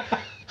worry.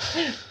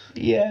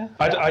 Yeah.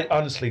 I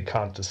honestly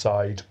can't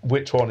decide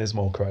which one is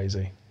more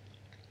crazy.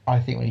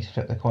 I think we need to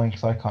flip the coin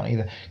because I can't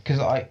either.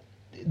 Because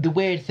the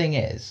weird thing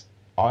is,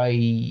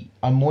 I'm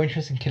more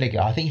interested in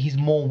Caligula. I think he's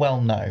more well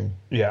known.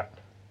 Yeah.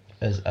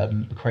 As a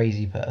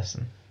crazy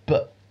person,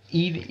 but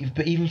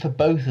even for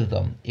both of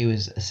them, it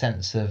was a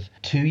sense of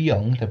too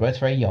young. They're both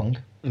very young.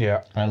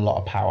 Yeah. And a lot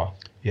of power.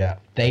 Yeah.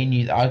 They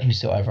knew I can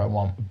just do whatever I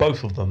want.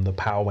 Both of them, the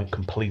power went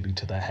completely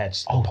to their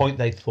heads. To the point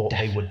they thought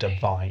they were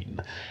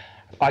divine.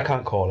 I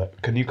can't call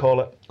it. Can you call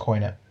it?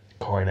 Coin it.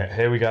 Coin it.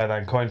 Here we go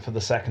then. Coin for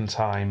the second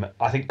time.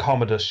 I think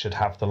Commodus should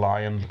have the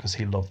lion because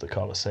he loved the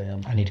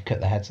Colosseum. I need to cut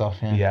the heads off,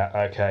 yeah.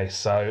 Yeah, okay.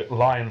 So,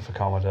 lion for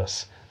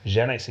Commodus.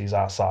 Genesis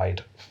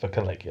outside for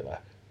Caligula.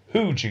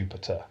 Who,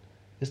 Jupiter,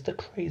 is the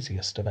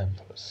craziest of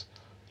emperors?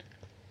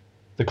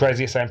 The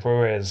craziest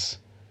emperor is...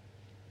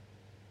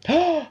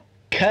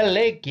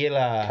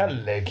 Caligula!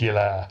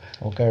 Caligula.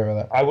 We'll go with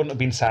it. I wouldn't have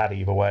been sad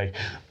either way.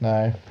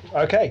 No.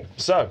 Okay,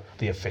 so,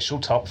 the official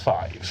top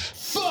 5.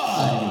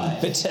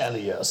 5.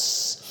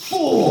 Vitellius.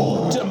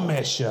 4.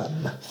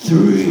 Domitian.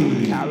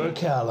 3.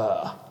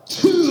 Caracalla.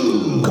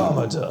 2.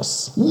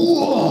 Commodus.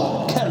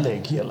 1.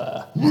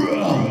 Caligula.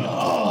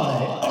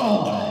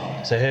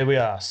 So here we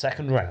are,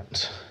 second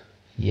round.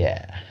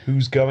 Yeah.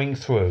 Who's going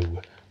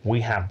through?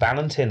 We have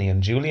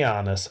Valentinian,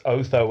 Julianus,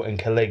 Otho, and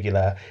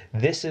Caligula.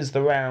 This is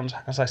the round,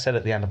 as I said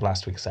at the end of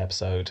last week's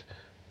episode,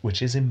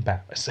 which is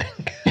embarrassing.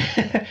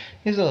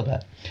 It's a little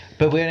bit.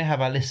 But we only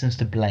have our listeners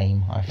to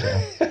blame, I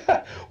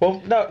feel.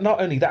 Well, no, not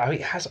only that, I mean,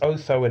 it has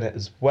Otho in it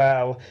as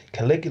well.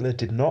 Caligula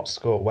did not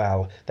score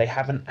well. They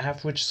have an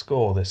average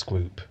score, this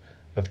group,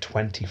 of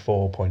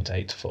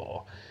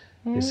 24.84.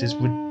 This is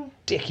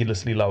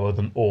ridiculously lower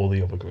than all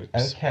the other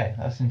groups. Okay,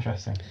 that's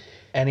interesting.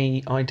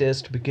 Any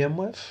ideas to begin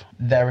with?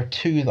 There are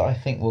 2 that I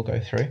think we'll go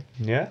through.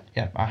 Yeah?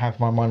 Yeah, I have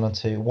my mind on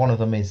 2. One of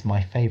them is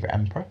my favourite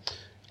emperor.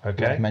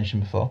 Okay. I've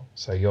mentioned before.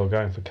 So you're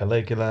going for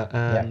Caligula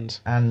and...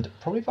 Yeah. And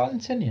probably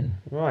Valentinian.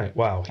 Right,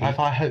 well... I have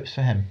high hopes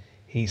for him.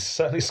 He's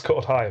certainly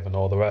scored higher than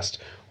all the rest.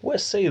 We'll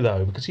see,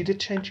 though, because you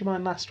did change your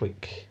mind last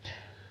week.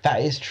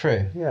 That is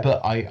true. Yeah.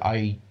 But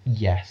I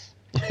yes.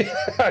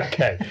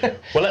 Okay.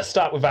 Well, let's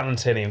start with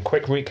Valentinian.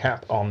 Quick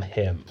recap on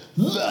him.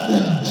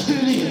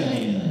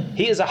 Valentinian.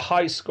 He is a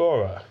high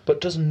scorer,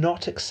 but does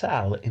not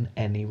excel in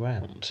any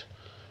round.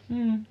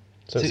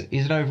 So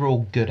he's an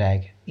overall good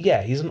egg.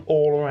 yeah, he's an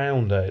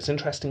all-rounder. It's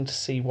interesting to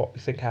see what we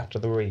think after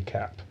the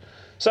recap.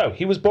 So,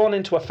 he was born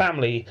into a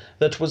family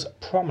that was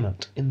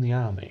prominent in the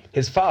army.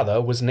 His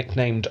father was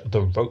nicknamed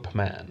the Rope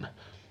Man.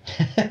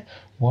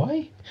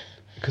 Why?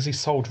 Because he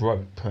sold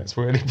rope. That's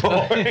really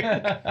boring.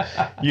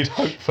 You'd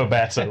hope for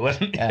better,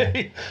 wouldn't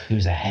you? He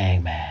was a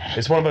hangman.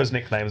 It's one of those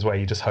nicknames where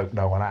you just hope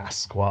no one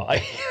asks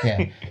why.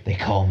 Yeah, they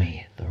call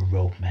me the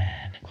Rope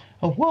Man.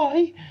 Oh,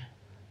 why?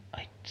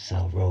 I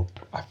sell rope.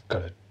 I've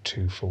got a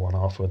 2-for-1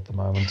 offer at the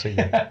moment.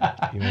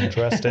 Are you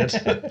interested?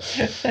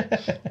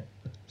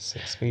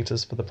 6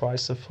 meters for the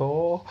price of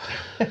 4.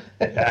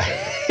 Yeah.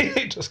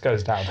 It just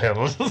goes downhill,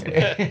 doesn't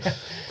it?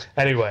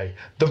 Anyway,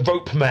 the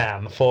Rope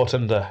Man fought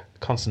under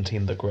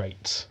Constantine the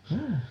Great.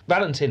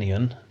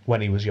 Valentinian,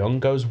 when he was young,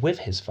 goes with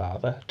his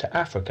father to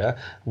Africa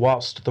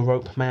whilst the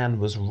Rope Man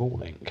was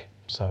ruling.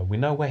 So we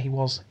know where he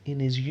was in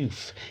his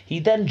youth. He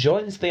then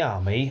joins the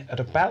army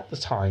at about the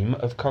time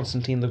of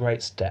Constantine the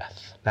Great's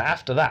death. Now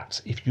after that,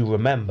 if you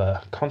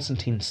remember,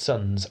 Constantine's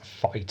sons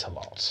fight a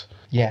lot.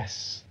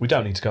 Yes. We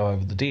don't need to go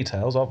over the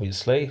details,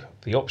 obviously.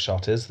 The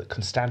upshot is that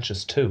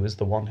Constantius II is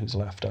the one who's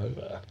left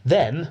over.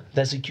 Then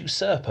there's a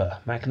usurper,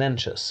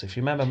 Magnentius. If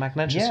you remember,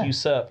 Magnentius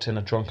usurped in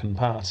a drunken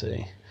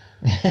party.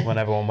 When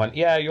everyone went,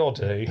 yeah, you'll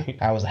do.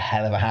 That was a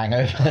hell of a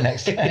hangover the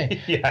next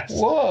day. Yes.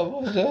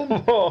 What have I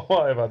done?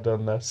 Why have I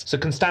done this? So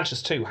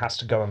Constantius II has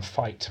to go and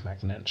fight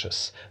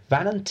Magnentius.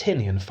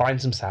 Valentinian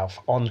finds himself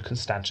on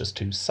Constantius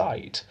II's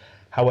side.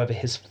 However,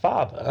 his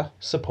father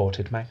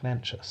supported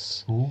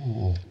Magnentius.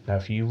 Ooh. Now,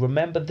 if you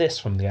remember this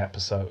from the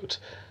episode,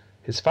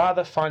 his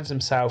father finds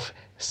himself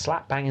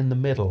slap bang in the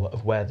middle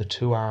of where the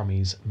two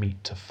armies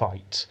meet to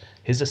fight.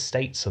 His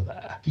estates are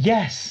there.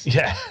 Yes.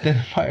 Yeah.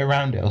 Then fight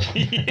around it or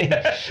something.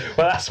 Yeah.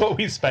 Well, that's what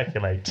we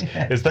speculate,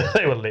 is that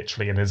they were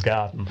literally in his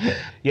garden.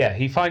 Yeah,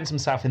 he finds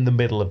himself in the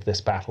middle of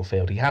this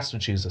battlefield. He has to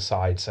choose a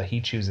side, so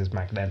he chooses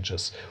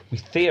Magnentius. We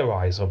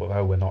theorise,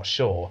 although we're not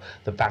sure,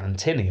 that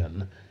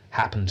Valentinian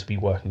happened to be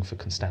working for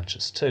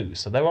Constantius too,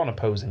 so they're on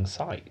opposing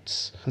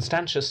sides.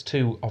 Constantius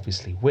too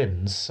obviously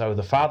wins, so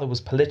the father was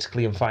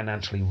politically and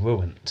financially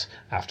ruined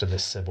after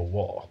this civil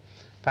war.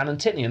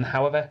 Valentinian,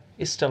 however,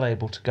 is still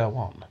able to go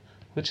on,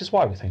 which is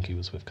why we think he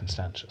was with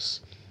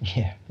Constantius.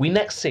 Yeah. We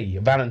next see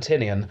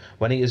Valentinian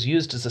when he is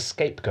used as a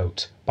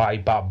scapegoat by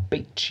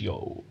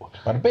Barbecio.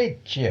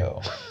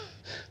 Barbecio.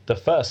 The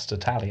first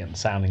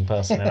Italian-sounding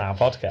person in our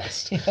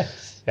podcast.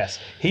 Yes. Yes,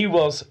 he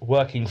was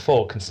working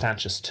for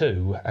Constantius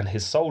too, and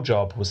his sole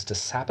job was to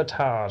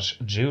sabotage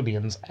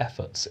Julian's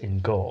efforts in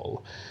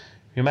Gaul.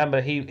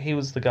 Remember, he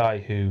was the guy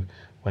who,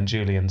 when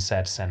Julian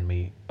said, "Send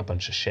me a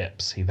bunch of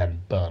ships," he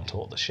then burnt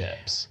all the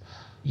ships.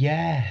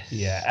 Yes.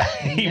 Yeah,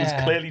 he was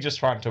clearly just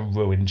trying to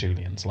ruin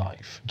Julian's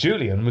life.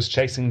 Julian was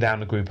chasing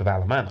down a group of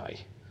Alemanni.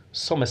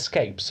 Some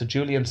escaped, so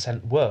Julian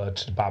sent word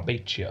to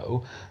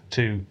Barbecio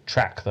to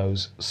track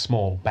those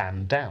small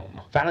band down.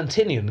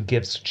 Valentinian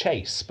gives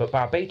chase, but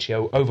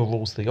Barbecio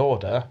overrules the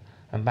order,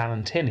 and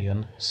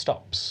Valentinian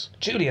stops.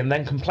 Julian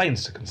then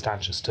complains to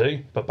Constantius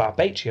too, but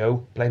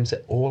Barbecio blames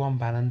it all on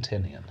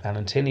Valentinian.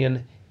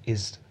 Valentinian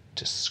is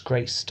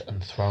disgraced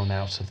and thrown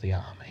out of the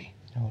army.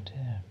 Oh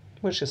dear.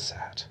 Which is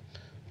sad.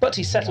 But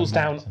he settles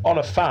down on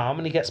a farm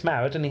and he gets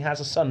married and he has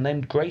a son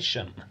named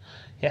Gratian.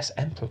 Yes,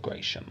 Emperor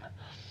Gratian.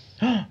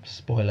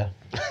 Spoiler.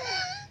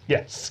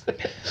 Yes.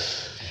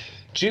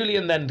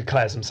 Julian then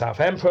declares himself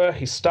emperor.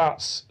 He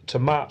starts to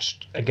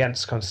march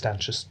against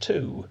Constantius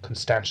II.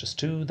 Constantius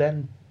II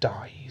then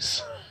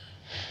dies.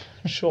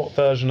 Short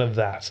version of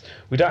that.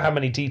 We don't have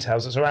many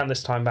details. It's around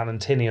this time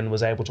Valentinian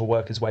was able to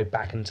work his way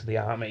back into the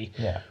army.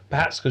 Yeah.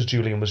 Perhaps because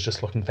Julian was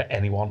just looking for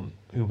anyone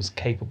who was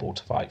capable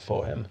to fight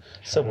for him.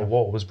 Civil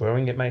war was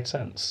brewing, it made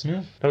sense.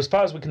 Yeah. Now, as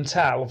far as we can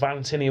tell,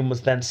 Valentinian was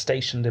then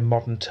stationed in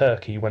modern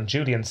Turkey when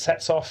Julian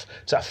sets off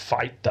to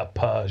fight the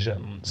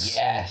Persians.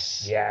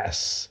 Yes.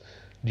 Yes.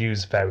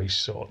 News very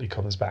shortly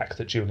comes back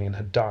that Julian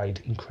had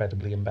died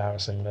incredibly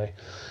embarrassingly.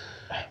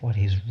 What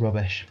is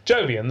rubbish.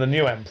 Jovian, the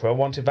new emperor,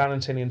 wanted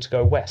Valentinian to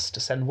go west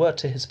to send word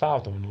to his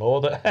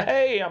father-in-law that,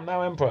 hey, I'm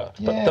now emperor.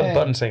 But the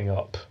bunting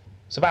up.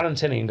 So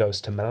Valentinian goes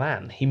to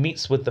Milan. He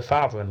meets with the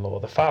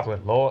father-in-law. The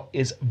father-in-law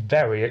is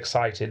very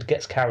excited,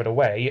 gets carried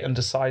away, and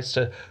decides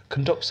to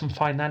conduct some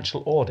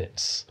financial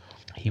audits.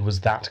 He was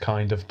that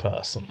kind of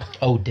person.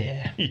 Oh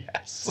dear.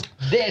 Yes.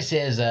 This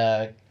is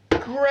a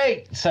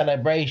great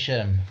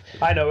celebration.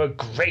 I know a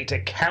great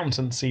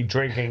accountancy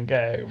drinking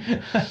game.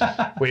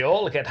 We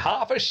all get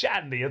half a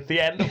shandy at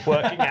the end of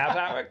working out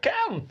our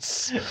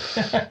accounts.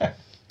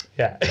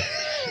 Yeah,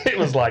 it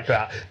was like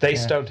that. They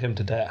stoned him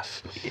to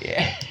death.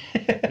 Yeah.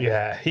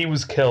 Yeah, he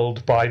was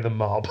killed by the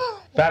mob.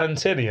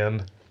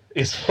 Valentinian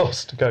is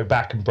forced to go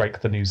back and break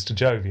the news to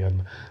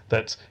Jovian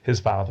that his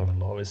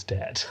father-in-law is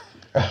dead.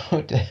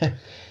 Oh dear.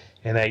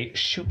 In a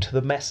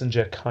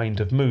shoot-the-messenger kind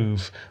of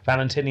move,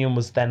 Valentinian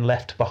was then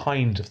left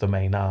behind of the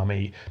main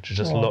army to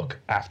just look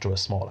after a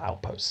small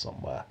outpost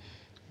somewhere,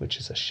 which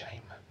is a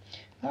shame.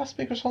 That's a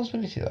big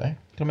responsibility, though.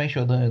 Gotta make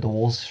sure the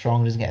wall's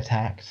strong, doesn't get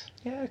attacked.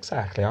 Yeah,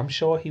 exactly. I'm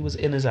sure he was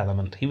in his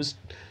element. He was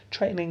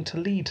training to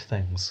lead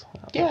things.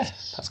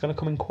 Yes. That's going to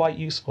come in quite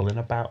useful in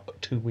about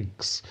 2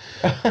 weeks.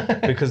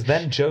 Because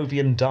then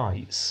Jovian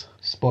dies.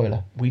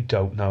 Spoiler. We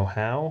don't know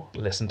how.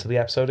 Listen to the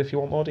episode if you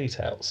want more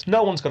details.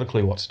 No one's got a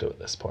clue what to do at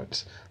this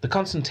point. The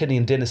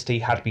Constantinian dynasty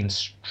had been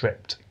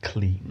stripped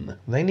clean.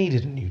 They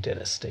needed a new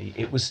dynasty.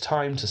 It was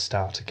time to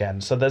start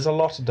again. So there's a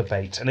lot of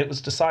debate, and it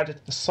was decided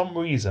for some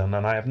reason,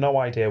 and I have no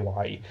idea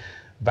why,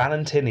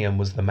 Valentinian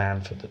was the man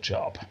for the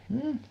job.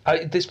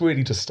 This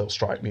really does still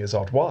strike me as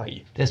odd.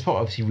 Why? There's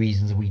obviously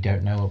reasons we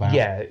don't know about.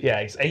 Yeah.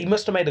 He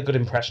must have made a good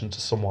impression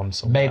to someone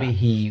somewhere.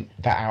 Maybe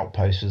that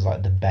outpost was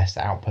like the best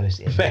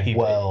outpost in the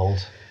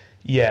world.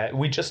 Yeah,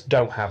 we just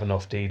don't have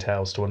enough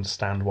details to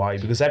understand why,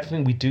 because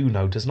everything we do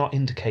know does not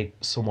indicate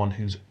someone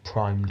who's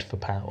primed for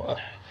power.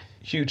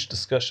 Huge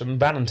discussion.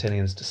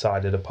 Valentinian's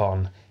decided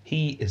upon.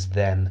 He is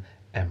then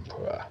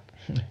emperor.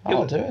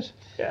 I'll do it.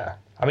 Yeah.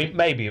 I mean,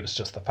 maybe it was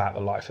just the fact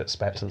that life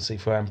expectancy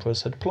for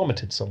emperors had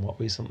plummeted somewhat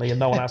recently and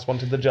no one else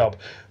wanted the job.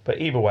 But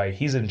either way,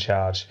 he's in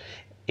charge.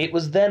 It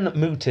was then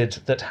mooted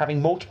that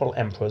having multiple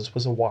emperors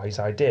was a wise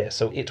idea,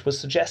 so it was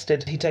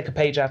suggested he take a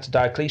page out of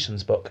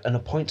Diocletian's book and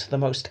appoint the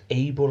most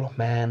able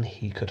man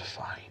he could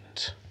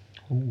find.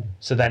 Ooh.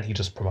 So then he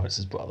just promotes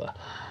his brother.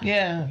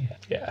 Yeah.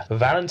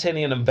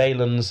 Valentinian and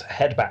Valens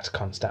head back to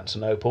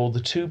Constantinople.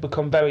 The two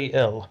become very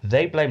ill.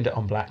 They blamed it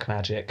on black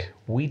magic.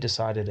 We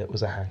decided it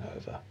was a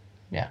hangover.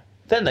 Yeah.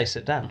 Then they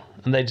sit down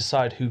and they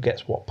decide who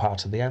gets what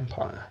part of the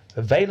empire.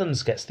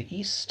 Valens gets the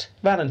east,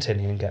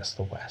 Valentinian gets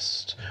the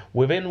west.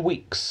 Within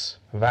weeks,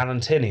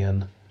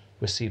 Valentinian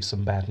receives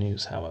some bad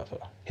news, however.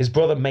 His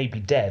brother may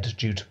be dead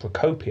due to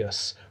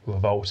Procopius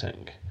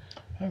revolting.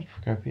 Oh,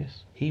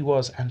 Procopius. He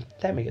was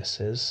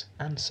Anthemius's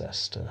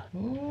ancestor.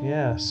 Ooh.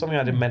 Yeah, something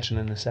I didn't mention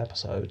in this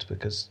episode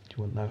because you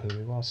wouldn't know who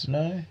he was.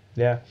 No.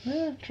 Yeah.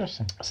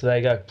 Interesting. So there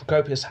you go.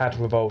 Procopius had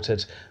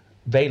revolted.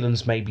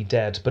 Valens may be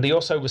dead, but he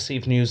also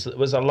received news that there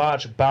was a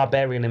large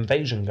barbarian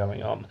invasion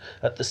going on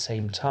at the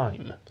same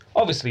time.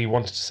 Obviously, he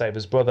wanted to save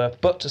his brother,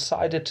 but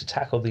decided to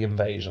tackle the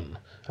invasion.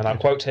 And I'll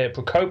quote here,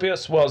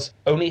 Procopius was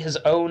only his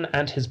own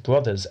and his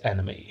brother's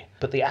enemy,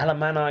 but the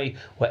Alemanni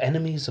were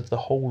enemies of the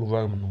whole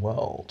Roman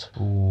world.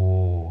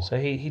 Ooh. So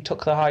he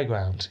took the high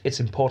ground. It's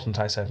important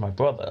I save my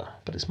brother,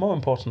 but it's more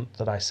important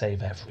that I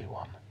save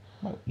everyone.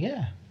 Well,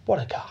 yeah.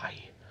 What a guy.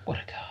 What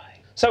a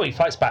guy. So he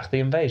fights back the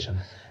invasion.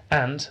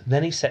 And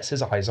then he sets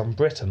his eyes on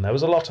Britain. There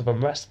was a lot of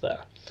unrest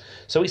there.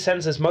 So he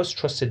sends his most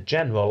trusted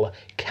general,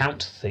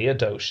 Count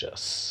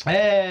Theodosius. Hey!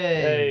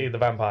 Hey, the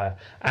vampire.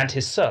 And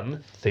his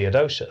son,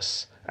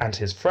 Theodosius. And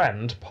his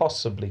friend,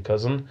 possibly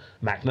cousin,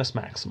 Magnus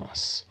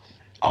Maximus.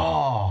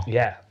 Oh!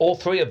 Yeah, all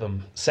three of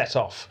them set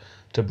off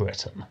to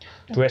Britain.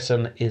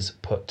 Britain is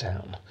put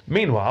down.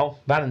 Meanwhile,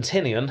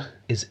 Valentinian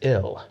is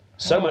ill.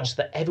 So much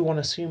that everyone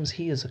assumes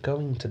he is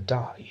going to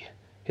die.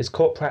 His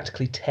court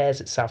practically tears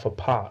itself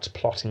apart,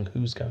 plotting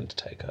who's going to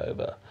take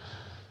over.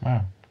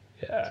 Wow.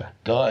 Yeah.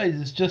 Guys,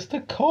 it's just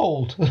a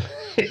cold.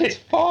 It's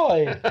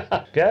fine.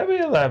 Get me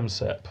a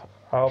lemsip.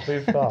 I'll be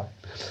fine.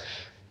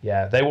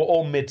 Yeah, they were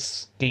all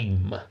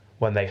mid-scheme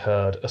when they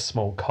heard a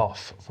small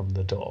cough from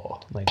the door.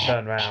 They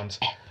turned round,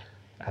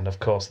 and of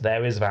course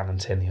there is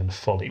Valentinian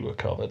fully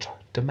recovered,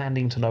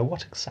 demanding to know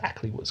what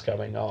exactly was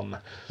going on.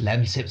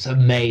 Lemsip's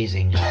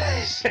amazing,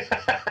 guys.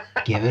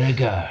 Give it a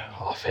go.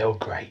 I feel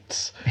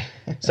great.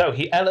 So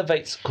he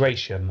elevates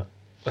Gratian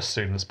as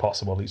soon as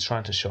possible. He's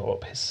trying to show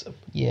up his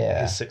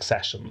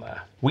succession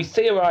there. We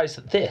theorise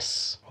that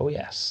this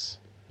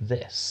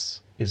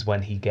is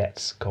when he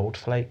gets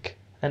Goldflake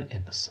and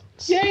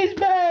Innocence. Yay,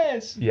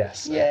 bears!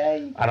 Yes.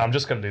 Yay! And I'm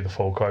just going to do the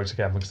full quote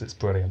again because it's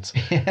brilliant.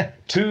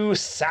 Two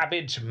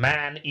savage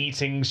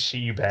man-eating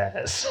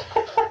she-bears.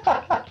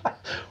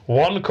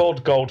 One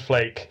called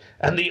Goldflake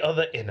and the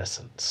other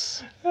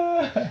Innocence.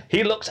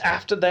 He looked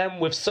after them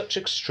with such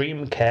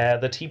extreme care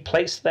that he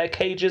placed their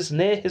cages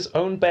near his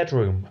own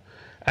bedroom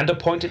and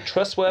appointed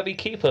trustworthy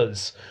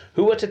keepers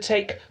who were to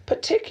take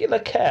particular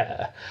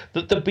care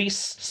that the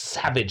beast's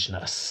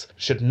savageness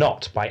should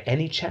not by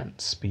any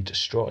chance be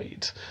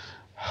destroyed.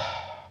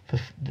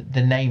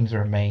 The names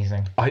are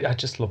amazing. I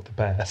just love the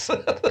bears.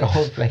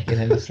 Goldflake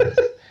and Innocence.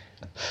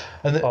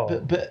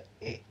 But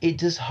it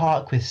does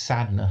hark with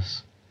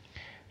sadness.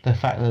 The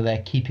fact that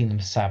they're keeping them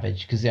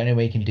savage, because the only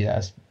way you can do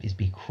that is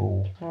be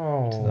cruel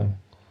to them.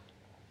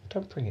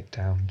 Don't bring it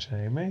down,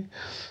 Jamie.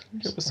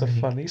 It was a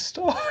funny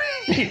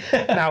story.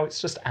 Now it's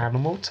just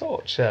animal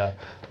torture.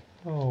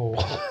 Oh.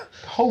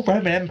 The whole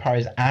Roman Empire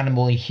is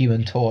animal and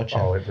human torture.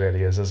 Oh, it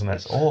really is, isn't it?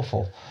 It's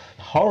awful.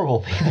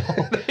 Horrible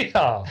people. They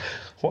are.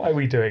 Why are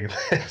we doing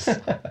this?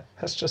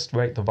 Let's just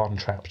rate the Von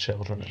Trapp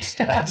children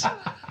instead.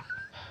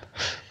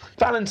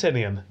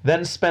 Valentinian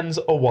then spends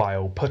a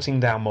while putting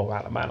down more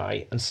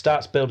Alemanni and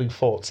starts building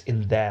forts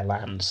in their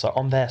land, so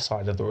on their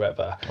side of the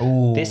river.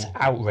 Ooh. This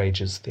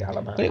outrages the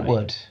Alemanni. But it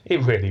would.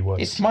 It really would.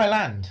 It's my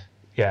land.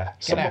 Yeah.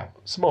 Get out.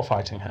 Some more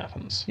fighting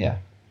happens. Yeah.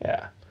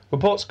 Yeah.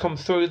 Reports come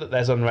through that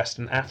there's unrest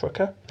in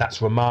Africa.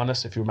 That's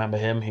Romanus, if you remember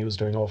him. He was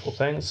doing awful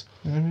things.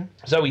 Mm-hmm.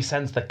 So he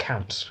sends the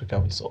Count to go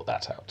and sort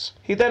that out.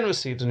 He then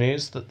received the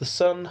news that the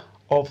son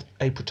of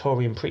a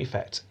Praetorian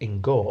prefect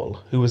in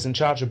Gaul, who was in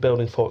charge of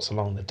building forts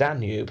along the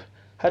Danube,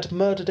 had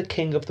murdered a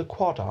king of the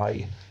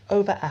Quadi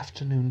over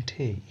afternoon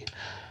tea.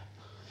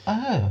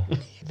 Oh.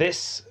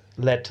 This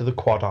led to the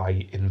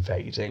Quadi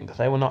invading.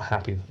 They were not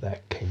happy that their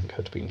king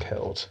had been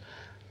killed.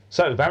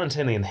 So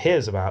Valentinian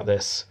hears about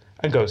this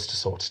and goes to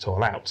sort it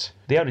all out.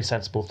 The only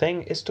sensible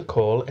thing is to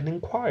call an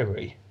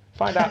inquiry.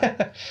 Find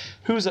out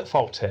who's at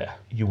fault here.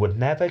 You would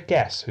never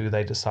guess who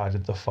they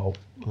decided the fault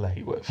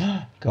lay with.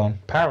 Go on.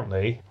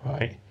 Apparently,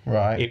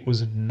 Right. it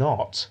was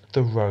not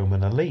the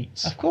Roman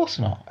elite. Of course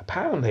not.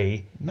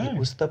 Apparently, it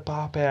was the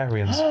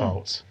barbarians'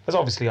 fault. There's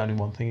obviously only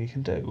one thing you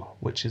can do,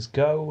 which is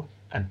go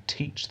and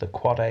teach the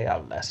Quadi a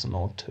lesson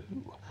or two.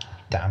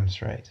 Damn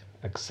straight.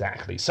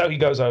 Exactly. So he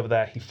goes over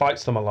there, he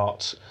fights them a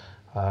lot,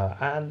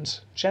 and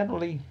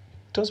generally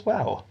does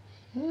well.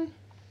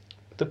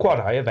 The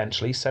Quadi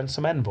eventually send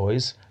some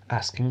envoys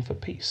asking for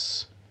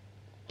peace.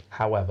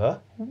 However,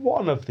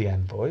 one of the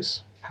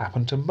envoys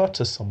happened to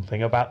mutter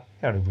something about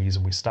the only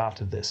reason we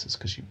started this is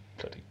because you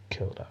bloody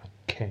killed our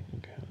king.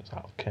 It was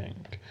our king,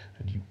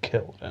 and you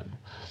killed him.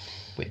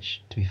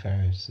 Which, to be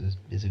fair,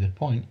 is a good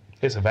point.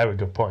 It's a very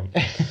good point.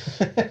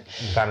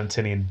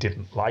 Valentinian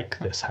didn't like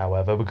this,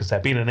 however, because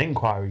there'd been an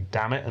inquiry,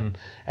 damn it, and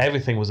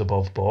everything was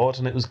above board,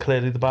 and it was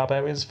clearly the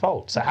barbarian's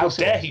fault. So how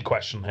dare he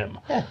question him?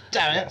 Yeah,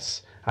 damn it.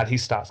 Yes. And he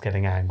starts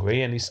getting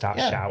angry, and he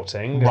starts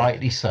shouting.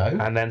 Rightly so.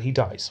 And then he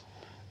dies.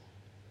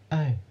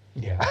 Oh.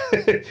 Yeah.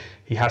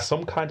 He has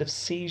some kind of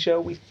seizure,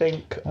 we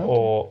think,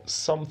 or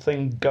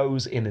something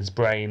goes in his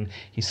brain.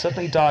 He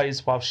suddenly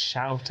dies while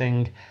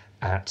shouting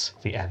at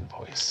the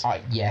envoys.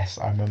 Yes,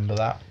 I remember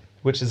that.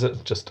 Which is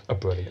just a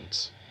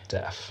brilliant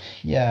death.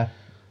 Yeah.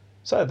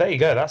 So there you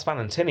go, that's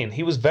Valentinian.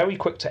 He was very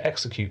quick to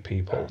execute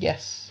people.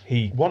 Yes.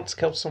 He once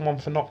killed someone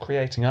for not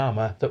creating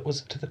armour that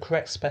was to the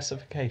correct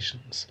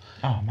specifications.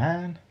 Oh,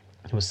 man.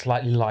 It was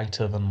slightly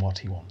lighter than what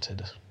he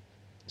wanted.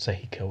 So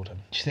he killed him.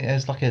 Do you think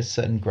there's like a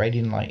certain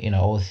gradient, like,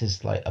 oh, this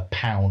is like a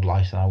pound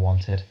lighter than I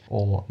wanted?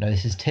 Or, no,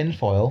 this is tin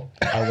foil.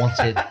 I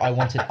wanted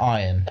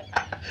iron.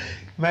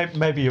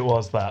 Maybe it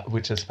was that,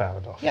 which is fair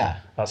enough. Yeah.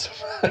 That's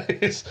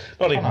it's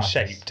not even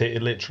shaped.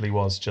 It literally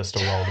was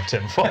just a roll of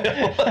tin foil.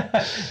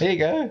 There you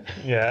go.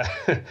 Yeah.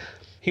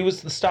 He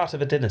was the start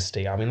of a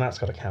dynasty. I mean, that's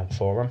got to count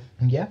for him.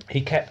 Yeah.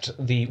 He kept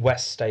the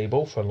West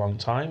stable for a long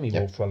time. He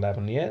ruled for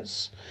 11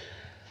 years.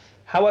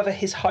 However,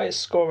 his highest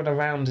score in a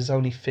round is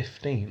only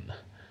 15.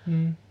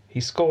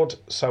 He scored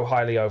so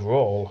highly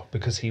overall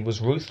because he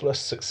was ruthless,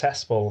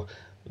 successful,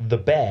 the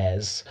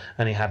Bears,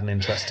 and he had an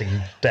interesting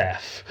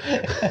death.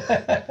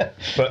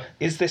 But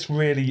is this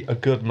really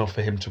good enough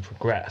for him to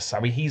progress? I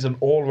mean, he's an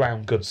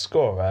all-round good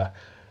scorer,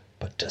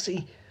 but does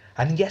he...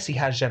 And yes, he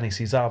has Jenny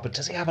Cesar, but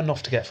does he have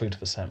enough to get through to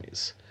the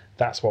semis?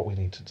 That's what we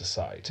need to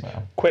decide.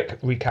 Wow.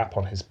 Quick recap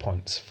on his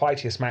points.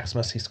 Phytius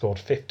Maximus, he scored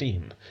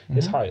 15,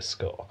 his highest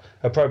score.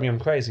 Opprobrium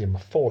Crasium,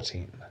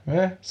 14.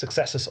 Yeah.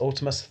 Successus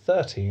Ultimus,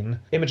 13.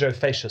 Imago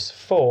Facius,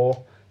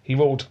 4. He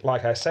ruled,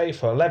 like I say,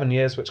 for 11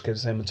 years, which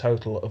gives him a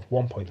total of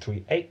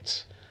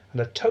 1.38.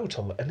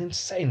 And an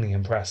insanely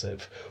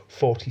impressive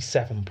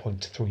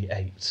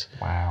 47.38.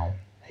 Wow.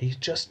 He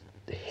just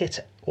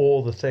hit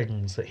all the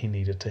things that he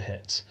needed to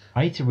hit.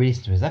 I need to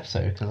re-listen to his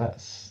episode because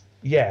that's...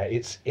 Yeah,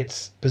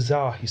 it's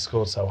bizarre he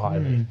scored so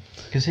highly.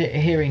 Because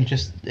hearing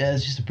just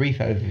a brief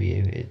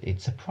overview,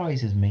 it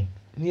surprises me.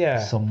 Yeah.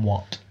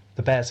 Somewhat.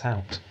 The Bears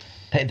helped.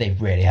 They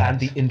really have. And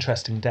the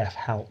interesting death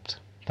helped.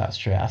 That's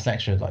true. That's an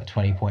extra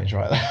 20 points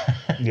right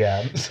there.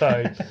 Yeah,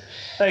 so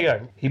there you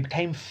go. He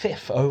became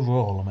 5th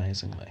overall,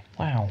 amazingly.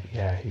 Wow.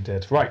 Yeah, he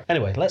did. Right,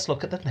 anyway, let's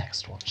look at the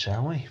next one,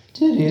 shall we?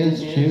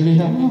 He's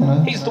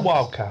He's the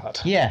wild card.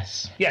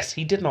 Yes. Yes,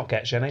 he did not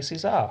get Genet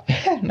Cesar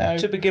No.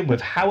 to begin with.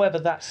 However,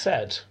 that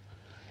said,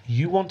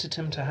 you wanted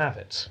him to have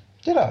it.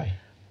 Did I?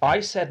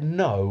 I said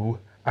no,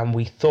 and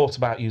we thought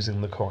about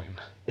using the coin.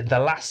 In the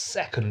last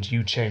second,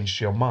 you changed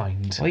your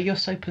mind. Well, you're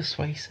so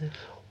persuasive.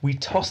 We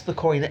tossed the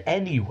coin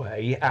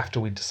anyway after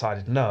we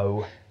decided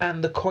no,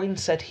 and the coin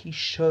said he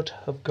should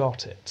have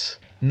got it.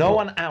 No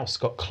one else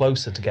got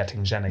closer to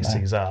getting Genet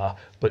Cesar,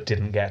 but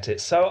didn't get it,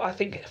 so I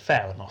think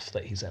fair enough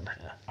that he's in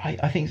here.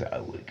 I think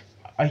so.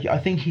 I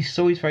think his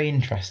story's very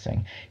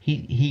interesting.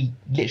 He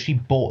literally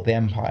bought the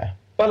Empire.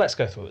 Well, let's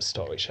go through his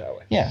story, shall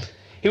we? Yeah.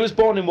 He was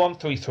born in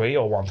 133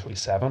 or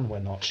 137, we're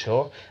not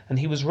sure, and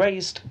he was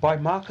raised by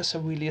Marcus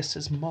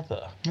Aurelius's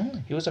mother. Oh.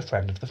 He was a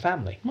friend of the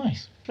family.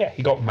 Nice. Yeah,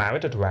 he got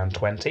married at around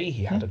 20,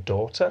 he had a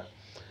daughter,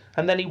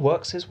 and then he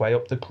works his way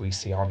up the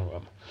Greci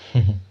honorum.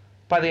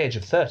 By the age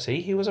of 30,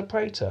 he was a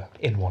praetor.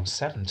 In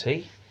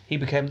 170, he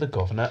became the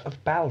governor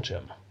of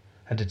Belgium,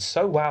 and did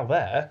so well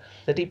there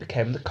that he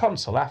became the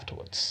consul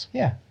afterwards.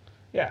 Yeah.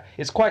 Yeah,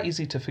 it's quite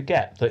easy to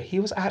forget that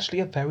he was actually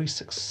a very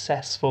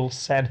successful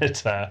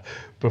senator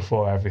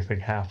before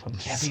everything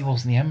happens. Yeah, but he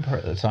wasn't the emperor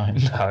at the time.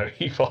 No,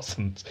 he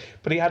wasn't.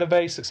 But he had a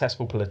very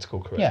successful political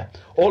career. Yeah.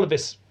 All of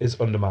this is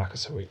under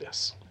Marcus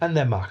Aurelius. And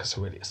then Marcus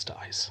Aurelius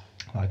dies.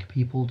 Like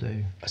people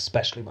do.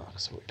 Especially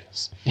Marcus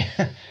Aurelius.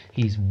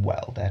 He's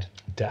well dead.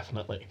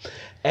 Definitely.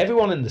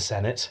 Everyone in the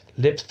Senate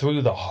lived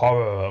through the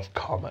horror of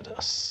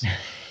Commodus.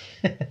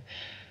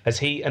 As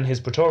he and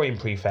his Praetorian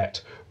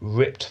prefect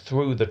ripped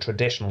through the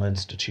traditional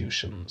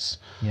institutions.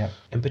 Yep.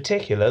 In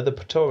particular, the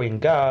Praetorian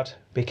Guard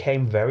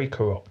became very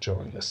corrupt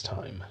during this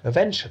time.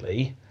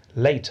 Eventually,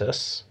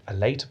 Laetus, a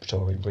later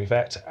Praetorian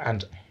prefect,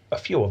 and a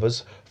few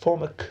others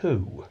form a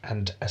coup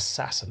and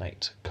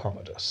assassinate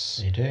Commodus.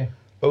 They do.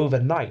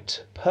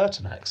 Overnight,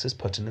 Pertinax is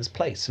put in his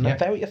place in a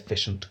very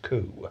efficient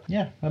coup.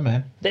 Yeah, I'm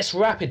in. This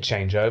rapid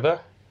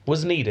changeover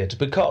was needed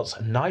because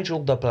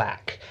Nigel the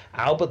Black,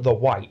 Albert the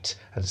White,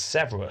 and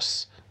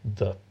Severus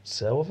the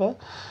Silver?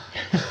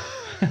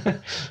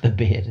 The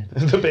bearded.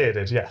 The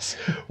bearded, yes.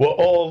 Were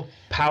all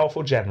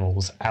powerful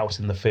generals out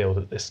in the field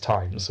at this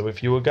time. So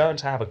if you were going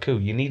to have a coup,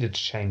 you needed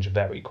to change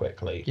very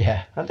quickly.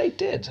 Yeah. And they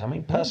did. I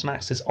mean,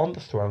 Pertinax is on the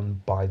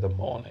throne by the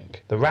morning.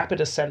 The rapid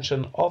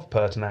ascension of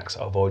Pertinax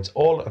avoids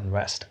all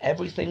unrest.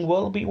 Everything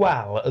will be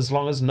well as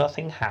long as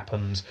nothing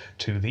happens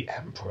to the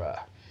emperor.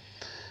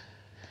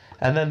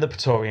 And then the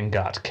Praetorian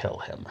Guard kill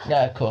him.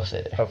 Yeah, of course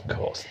they do. Of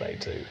course they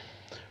do.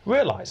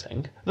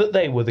 Realising that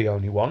they were the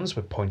only ones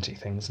with pointy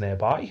things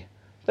nearby,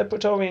 the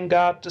Praetorian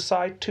Guard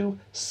decide to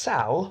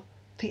sell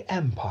the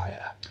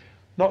Empire.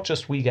 Not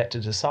just we get to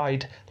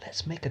decide,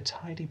 let's make a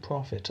tidy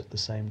profit at the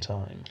same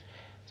time.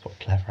 It's quite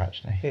clever,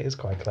 actually. It is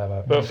quite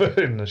clever, but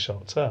in the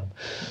short term.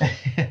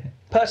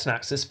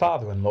 Pertinax's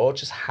father-in-law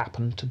just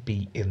happened to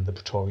be in the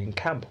Praetorian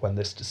camp when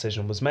this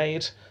decision was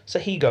made, so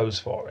he goes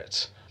for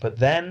it. But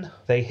then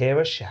they hear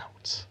a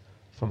shout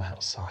from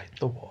outside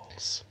the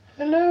walls.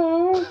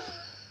 Hello?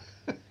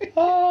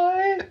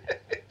 Hi?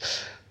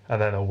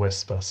 And then a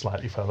whisper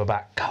slightly further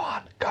back, go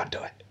on,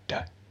 do it, do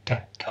it,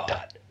 go on.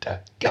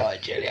 Go on,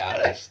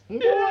 Julianus.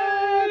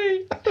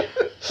 Yay!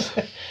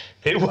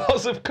 It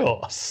was, of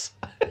course,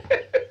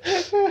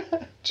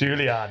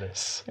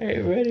 Julianus,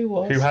 It really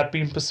was. who had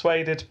been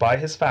persuaded by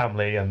his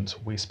family, and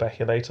we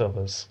speculate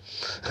others.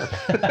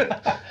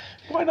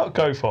 Why not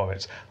go for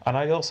it? And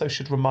I also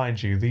should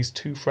remind you, these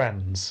two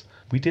friends,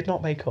 we did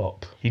not make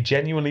up. He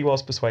genuinely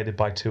was persuaded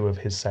by two of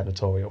his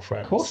senatorial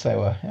friends. Of course they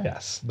were. Yeah.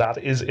 Yes, that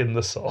is in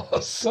the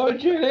source. Go on,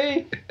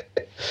 Julie.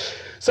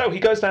 So he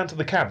goes down to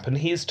the camp and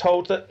he is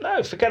told that,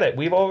 no, forget it.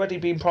 We've already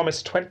been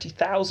promised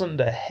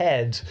 20,000 a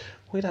head.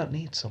 We don't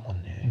need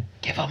someone new.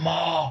 Give her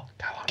more.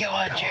 Go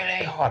on,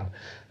 Julie. Go on.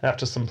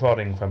 After some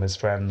prodding from his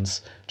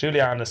friends,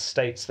 Julianus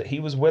states that he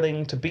was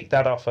willing to beat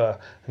that offer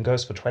and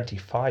goes for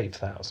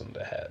 25,000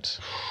 a head.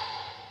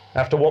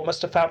 After what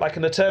must have felt like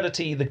an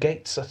eternity, the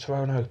gates are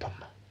thrown open.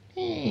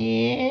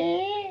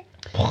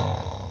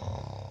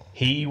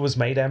 He was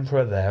made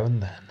emperor there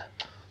and then.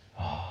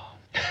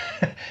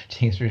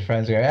 His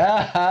friends go,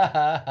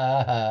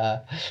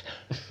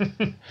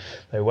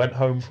 They went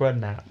home for a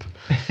nap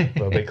with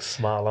a big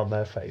smile on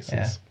their faces.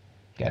 Yeah.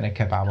 Getting a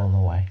kebab on the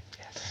way.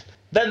 Yes.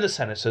 Then the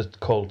senators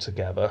called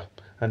together,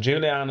 and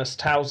Julianus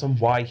tells them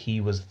why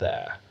he was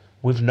there,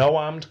 with no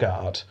armed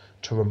guard,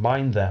 to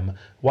remind them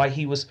why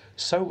he was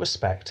so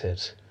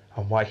respected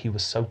and why he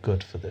was so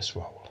good for this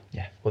role.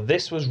 Yeah. Well,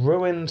 this was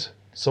ruined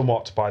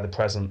somewhat by the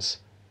presence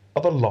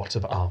of a lot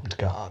of armed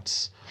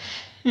guards.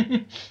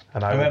 And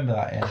I remember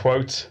that, yeah.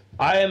 Quote,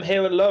 "I am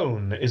here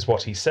alone," is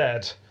what he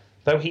said,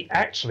 though he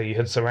actually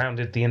had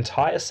surrounded the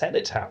entire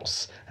Senate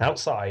House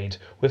outside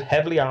with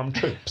heavily armed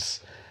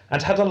troops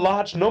and had a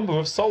large number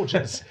of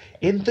soldiers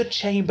in the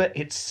chamber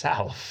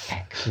itself.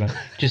 Excellent.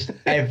 Just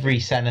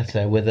every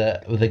senator with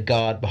a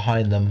guard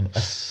behind them,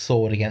 a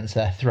sword against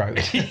their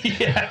throat.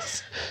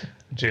 Yes.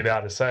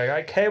 Julianus saying,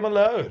 "I came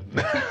alone."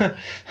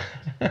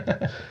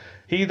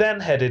 He then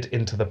headed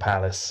into the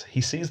palace.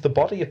 He sees the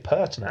body of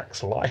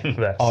Pertinax lying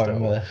there I still.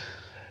 remember.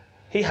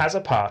 He has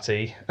a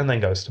party and then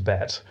goes to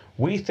bed.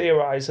 We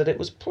theorise that it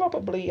was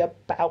probably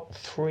about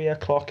 3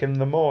 o'clock in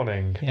the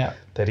morning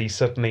that he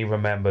suddenly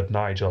remembered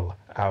Nigel,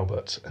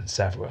 Albert and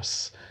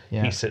Severus.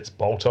 Yeah. He sits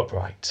bolt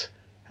upright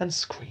and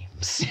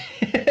screams.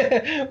 What have I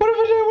done? What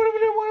have I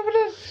done? What have I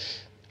done?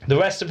 The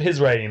rest of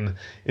his reign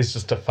is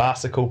just a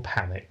farcical,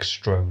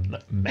 panic-strewn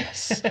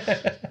mess.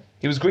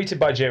 He was greeted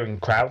by jeering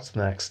crowds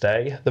the next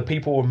day. The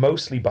people were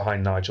mostly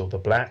behind Nigel the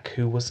Black,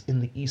 who was in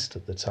the east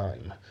at the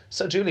time.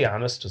 So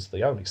Julianus does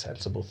the only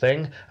sensible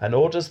thing and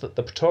orders that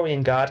the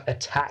Praetorian Guard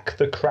attack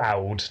the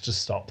crowd to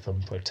stop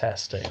them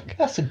protesting.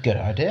 That's a good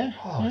idea.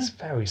 Oh, it's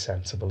very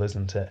sensible,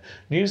 isn't it?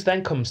 News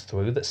then comes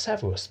through that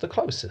Severus, the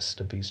closest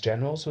of these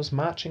generals, was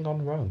marching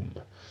on Rome.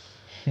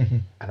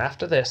 And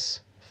after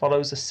this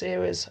follows a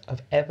series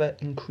of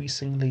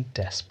ever-increasingly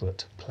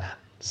desperate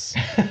plans.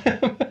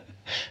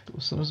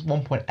 So there was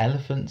one point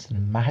elephants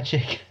and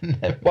magic.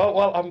 And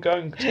Well, I'm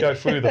going to go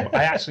through them.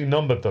 I actually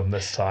numbered them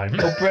this time.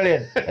 Oh,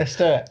 brilliant. Let's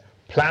do it.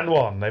 Plan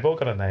 1. They've all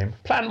got a name.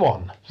 Plan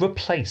 1.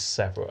 Replace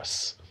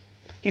Severus.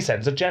 He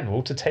sends a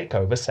general to take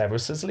over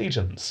Severus's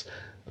legions.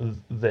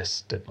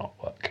 This did not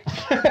work.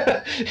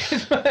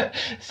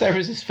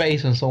 Severus's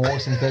face when someone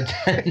walks into the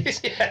tent.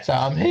 Yes. So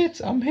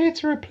I'm here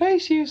to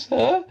replace you,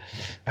 sir.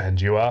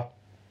 And you are?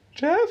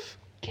 Jeff?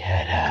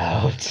 Get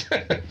out.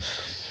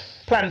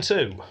 Plan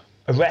 2.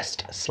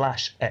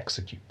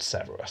 Arrest/execute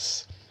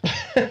Severus.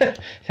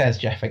 There's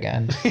Jeff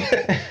again.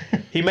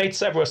 He made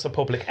Severus a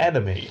public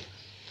enemy.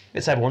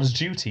 It's everyone's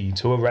duty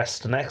to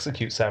arrest and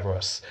execute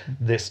Severus.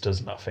 This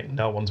does nothing.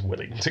 No one's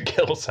willing to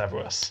kill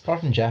Severus. Apart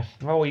from Jeff.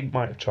 Well, he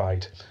might have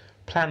tried.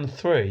 Plan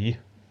 3.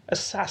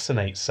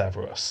 Assassinate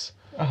Severus.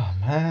 Oh,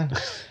 man.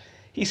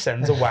 He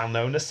sends a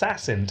well-known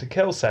assassin to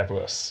kill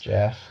Severus.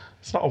 Jeff.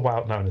 It's not a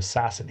well-known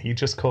assassin. He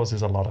just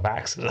causes a lot of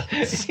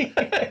accidents.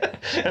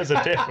 There's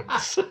a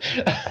difference.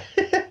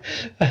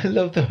 I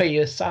love the way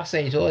you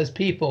assassinate all those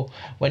people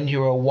when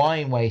you're a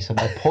wine waster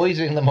by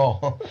poisoning them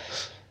all.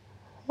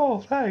 Oh,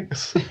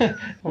 thanks.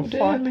 I'm dear.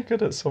 finally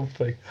good at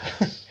something.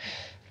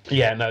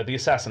 Yeah, no, the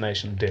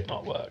assassination did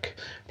not work.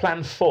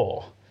 Plan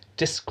 4.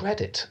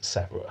 Discredit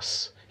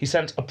Severus. He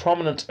sent a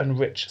prominent and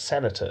rich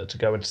senator to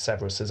go into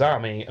Severus's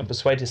army and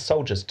persuade his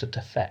soldiers to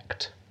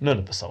defect. None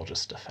of the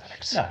soldiers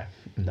defect.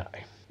 No.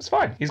 It's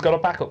fine. He's got a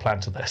backup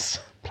plan to this.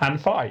 Plan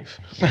 5.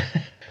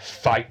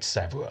 Fight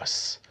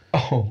Severus.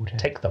 Oh, dear.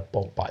 Take the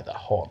bull by the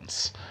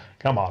horns.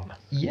 Come on.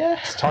 Yeah.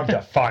 It's time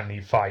to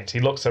finally fight. He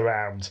looks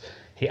around.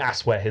 He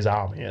asks where his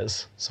army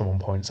is. Someone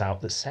points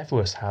out that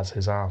Severus has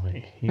his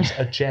army. He's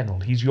a general.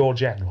 He's your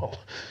general.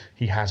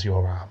 He has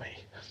your army.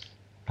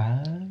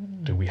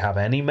 Do we have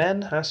any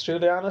men? Asked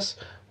Julianus.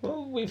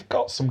 Well, we've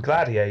got some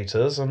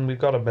gladiators and we've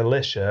got a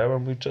militia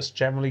and we've just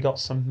generally got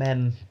some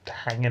men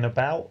hanging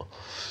about.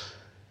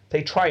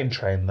 They try and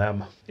train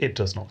them. It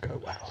does not go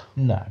well.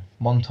 No.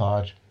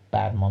 Montage.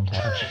 Bad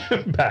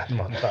montage. Bad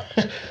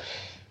montage.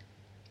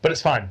 But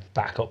it's fine.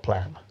 Backup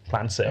plan.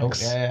 Plan 6. Oh,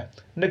 yeah.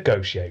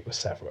 Negotiate with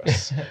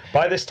Severus.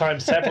 By this time,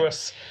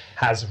 Severus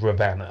has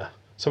Ravenna,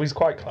 so he's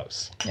quite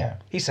close. Yeah.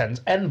 He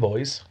sends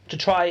envoys to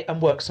try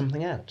and work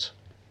something out.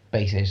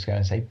 basically just go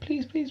and say,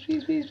 please, please,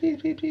 please, please,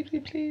 please, please, please,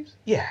 please, please.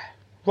 Yeah.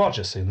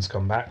 Roger soon's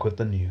come back with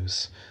the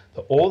news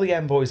that all the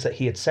envoys that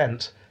he had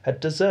sent had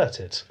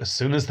deserted as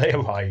soon as they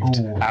arrived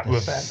at the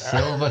Ravenna.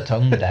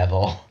 Silver-tongued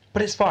devil.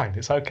 But it's fine,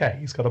 it's okay.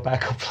 He's got a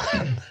backup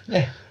plan.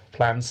 Yeah.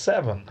 Plan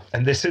 7.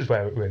 And this is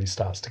where it really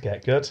starts to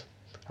get good.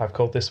 I've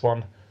called this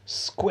one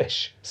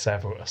Squish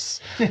Severus.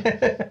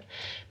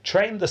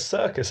 Train the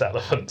circus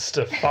elephants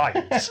to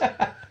fight.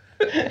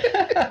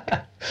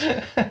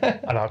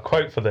 And our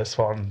quote for this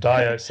one,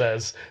 Dio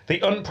says, "The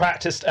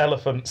unpracticed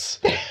elephants,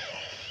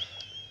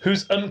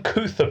 whose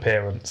uncouth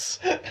appearance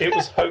it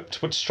was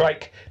hoped would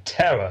strike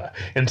terror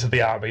into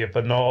the army of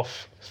the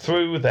North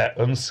through their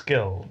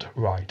unskilled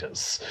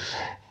riders."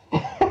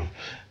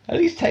 At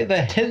least take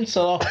the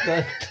tinsel off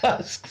the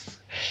tusks.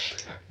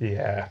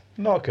 Yeah,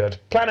 not good.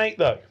 Plan 8,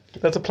 though.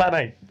 There's a plan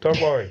 8.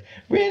 Don't worry.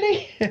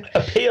 Really?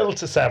 Appeal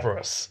to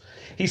Severus.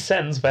 He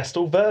sends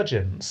Vestal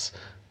virgins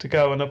to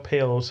go and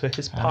appeal to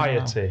his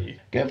piety.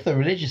 Go for the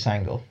religious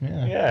angle.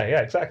 Yeah.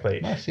 Yeah,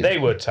 exactly. Nice. They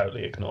were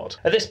totally ignored.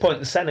 At this point,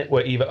 the Senate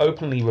were either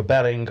openly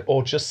rebelling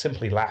or just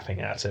simply laughing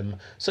at him,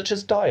 such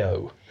as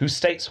Dio, who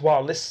states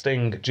while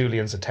listing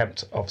Julian's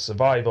attempt of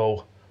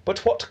survival,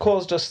 "But what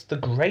caused us the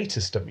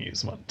greatest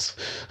amusement?"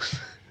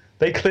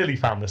 They clearly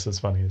found this as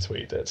funny as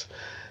we did.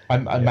 I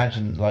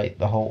imagine like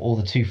all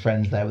the two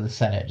friends there with the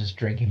Senate just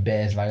drinking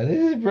beers like,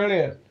 this is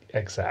brilliant.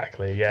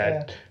 Exactly,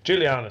 yeah.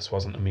 Julianus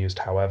wasn't amused,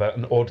 however,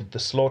 and ordered the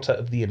slaughter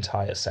of the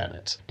entire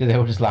Senate. Did they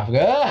all just laugh and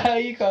go, ah,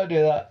 you can't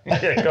do that?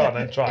 Yeah, go on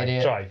then, try,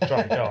 Idiot.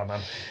 go on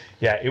then.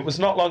 Yeah, it was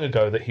not long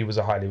ago that he was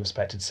a highly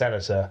respected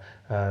senator,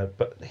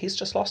 but he's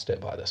just lost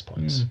it by this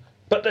point.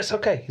 But that's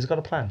okay, he's got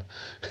a plan.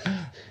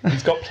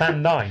 He's got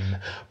plan 9,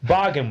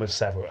 bargain with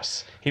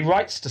Severus. He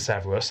writes to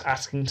Severus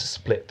asking to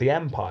split the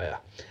empire.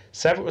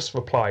 Severus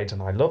replied,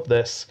 and I love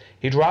this,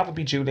 he'd rather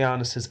be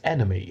Julianus's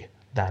enemy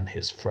than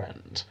his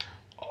friend.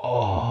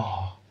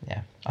 Oh.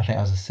 Yeah, I think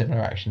that was a similar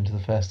action to the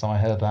first time I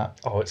heard that.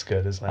 Oh, it's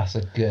good, isn't it? That's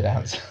a good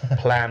answer.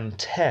 Plan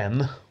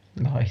 10,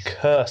 nice.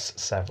 Curse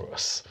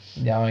Severus.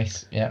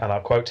 Nice, yeah. And I'll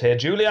quote here,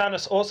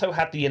 Julianus also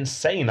had the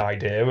insane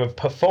idea of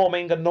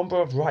performing a number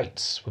of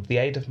rites with the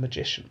aid of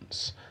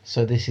magicians.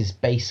 So this is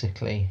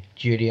basically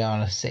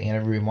Julianus sitting in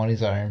a room on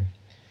his own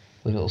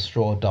with a little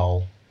straw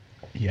doll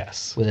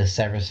Yes. with a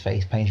Severus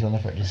face painted on the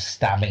front, just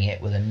stabbing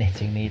it with a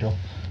knitting needle,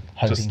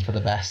 hoping Just for the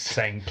best.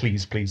 Saying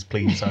please, please,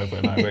 please over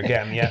and over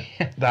again. Yeah,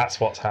 that's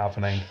what's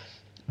happening.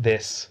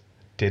 This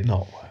did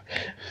not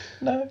work.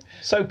 No.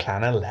 So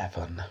plan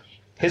 11.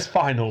 His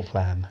final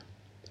plan.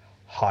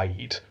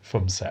 Hide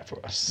from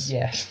Severus.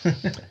 Yes.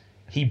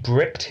 He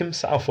bricked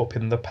himself up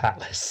in the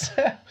palace.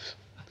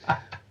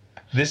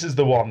 This is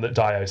the one that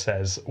Dio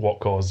says,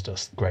 what caused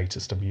us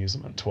greatest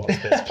amusement was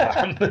this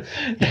plan.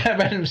 Yeah, I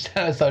read him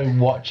stand outside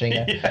watching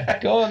it. Yeah.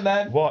 Go on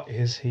then. What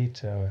is he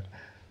doing?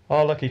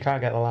 Oh, look, he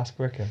can't get the last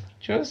brick in. Do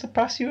you want us to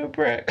pass you a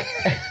brick?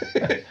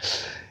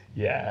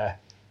 Yeah.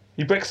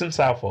 He bricks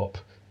himself up.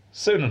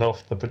 Soon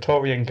enough, the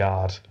Praetorian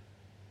Guard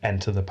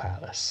enter the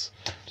palace.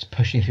 Just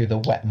pushing through the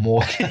wet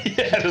mortar.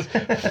 Yeah, just...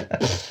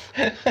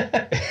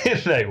 In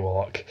they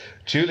walk.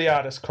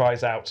 Julianus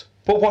cries out,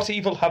 "But what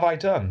evil have I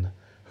done?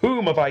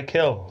 Whom have I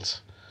killed?"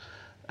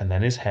 And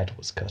then his head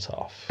was cut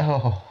off.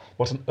 Oh.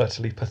 What an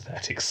utterly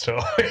pathetic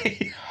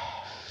story.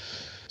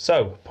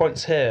 So,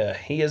 points here.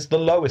 He is the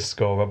lowest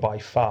scorer by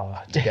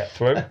far to get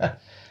through,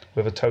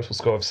 with a total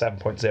score of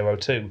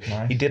 7.02.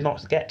 Nice. He did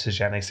not get to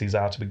Gene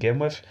Caesar to begin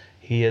with.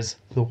 He is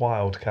the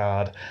wild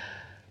card.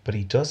 But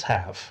he does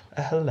have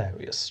a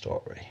hilarious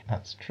story.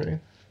 That's true.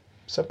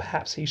 So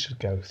perhaps he should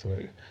go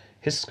through.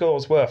 His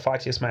scores were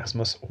Phytius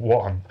Maximus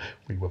 1.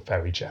 We were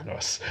very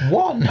generous.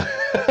 1?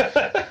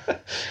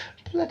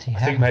 Bloody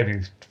hell. I think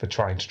maybe for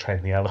trying to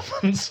train the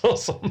elephants or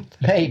something.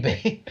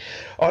 Maybe.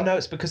 Oh no,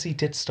 it's because he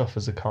did stuff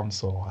as a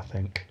consul, I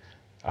think.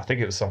 I think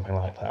it was something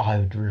like that. I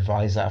would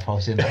revise that if I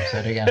was in the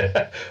episode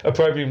again.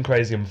 Opprobrium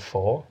Crasium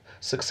 4.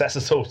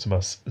 Successus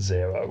Ultimus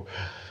 0.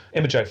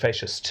 Imago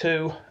Facius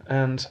 2.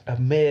 And a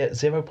mere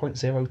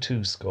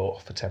 0.02 score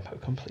for Tempo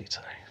Complete.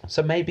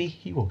 So maybe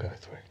he will go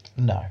through.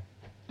 No.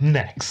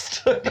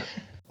 Next.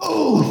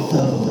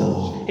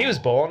 Otho. He was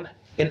born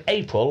in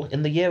April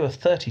in the year of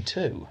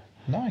 32.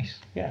 Nice.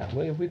 Yeah,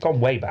 we've gone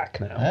way back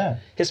now. Yeah.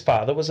 His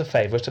father was a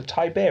favourite of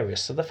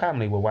Tiberius, so the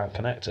family were well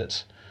connected.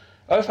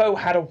 Otho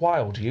had a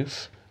wild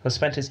youth and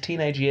spent his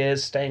teenage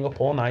years staying up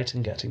all night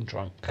and getting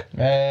drunk.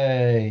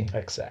 Hey.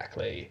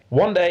 Exactly.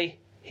 One day,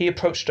 he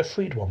approached a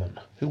freedwoman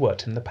who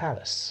worked in the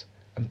palace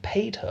and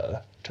paid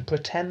her to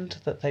pretend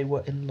that they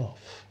were in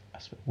love.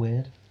 That's a bit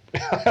weird.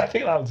 I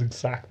think that was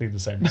exactly the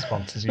same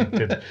response as you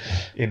did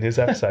in his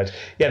episode.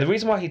 Yeah, the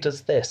reason why he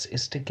does this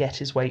is to get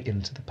his way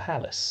into the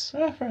palace.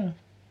 Oh, fair enough.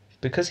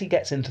 Because he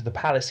gets into the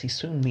palace, he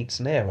soon meets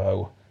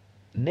Nero.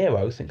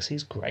 Nero thinks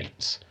he's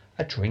great.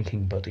 A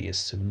drinking buddy is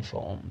soon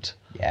formed.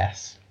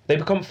 Yes. They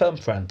become firm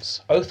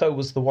friends. Otho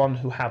was the one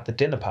who had the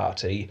dinner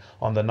party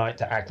on the night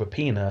that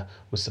Agrippina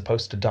was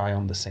supposed to die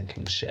on the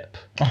sinking ship.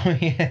 Oh,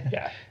 yeah.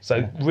 Yeah,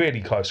 so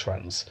really close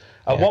friends.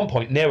 At one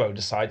point, Nero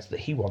decides that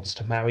he wants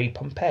to marry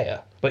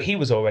Pompeia, but he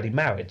was already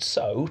married,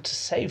 so to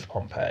save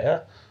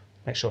Pompeia,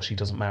 make sure she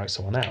doesn't marry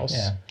someone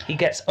else, he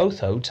gets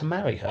Otho to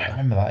marry her. I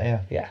remember that,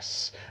 yeah.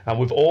 Yes, and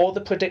with all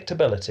the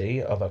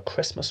predictability of a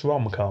Christmas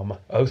rom-com,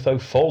 Otho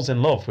falls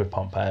in love with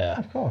Pompeia.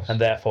 Of course. And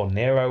therefore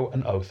Nero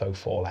and Otho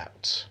fall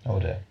out. Oh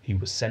dear. He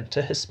was sent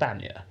to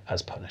Hispania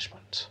as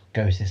punishment.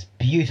 Goes this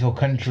beautiful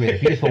country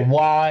with beautiful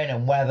wine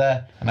and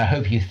weather, and I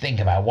hope you think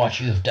about what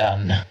you've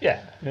done.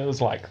 Yeah, it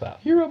was like that.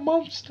 You're a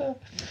monster.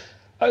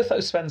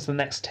 Otho spends the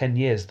next 10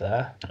 years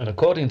there, and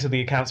according to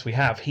the accounts we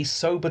have, he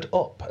sobered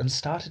up and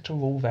started to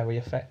rule very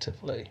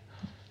effectively,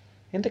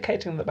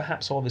 indicating that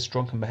perhaps all this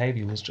drunken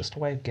behaviour was just a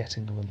way of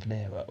getting rid of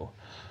Nero.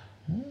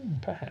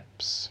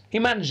 Perhaps. He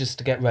manages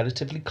to get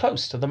relatively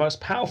close to the most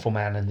powerful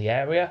man in the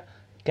area,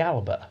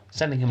 Galba,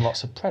 sending him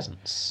lots of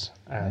presents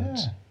and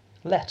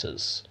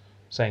letters,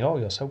 saying, "Oh,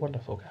 you're so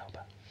wonderful, Galba."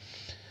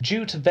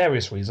 Due to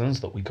various reasons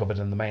that we covered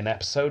in the main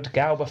episode,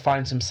 Galba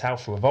finds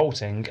himself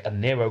revolting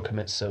and Nero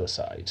commits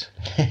suicide.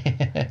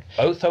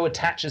 Otho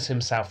attaches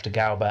himself to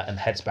Galba and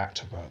heads back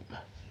to Rome.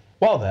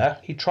 While there,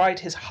 he tried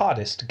his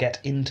hardest to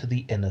get into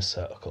the inner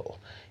circle.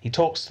 He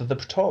talks to the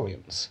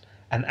Praetorians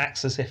and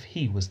acts as if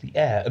he was the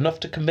heir, enough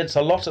to convince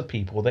a lot of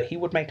people that he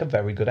would make a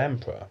very good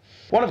emperor.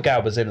 One of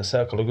Galba's inner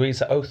circle agrees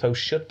that Otho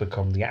should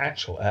become the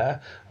actual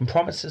heir and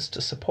promises to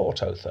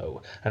support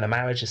Otho, and a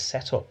marriage is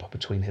set up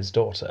between his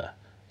daughter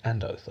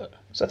and Otho.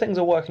 So things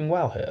are working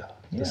well here.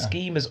 The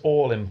scheme is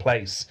all in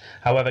place.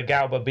 However,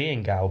 Galba,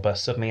 being Galba,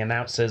 suddenly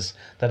announces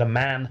that a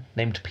man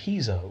named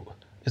Piso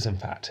is in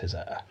fact his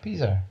heir.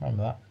 Piso,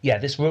 remember that? Yeah,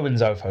 this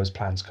ruins Otho's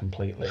plans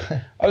completely.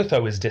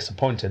 Otho is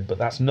disappointed, but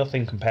that's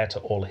nothing compared to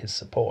all his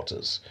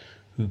supporters,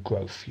 who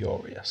grow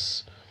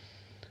furious.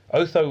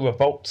 Otho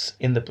revolts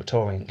in the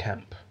Praetorian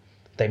camp.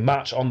 They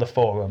march on the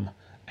Forum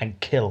and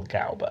kill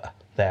Galba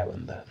there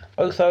and then.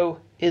 Otho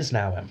is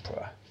now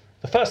emperor.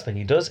 The first thing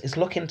he does is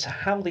look into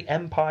how the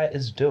empire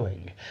is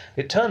doing.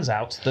 It turns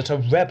out that a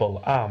rebel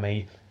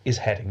army is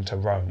heading to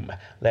Rome,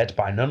 led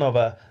by none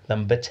other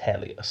than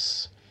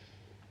Vitellius.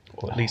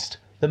 Or at least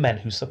the men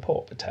who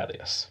support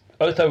Vitellius.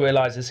 Otho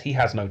realises he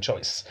has no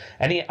choice.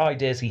 Any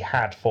ideas he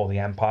had for the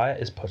empire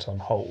is put on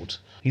hold.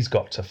 He's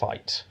got to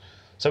fight.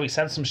 So he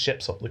sends some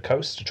ships up the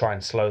coast to try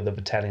and slow the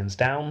Vitellians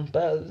down,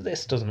 but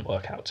this doesn't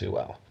work out too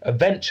well.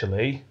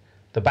 Eventually,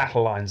 the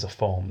battle lines are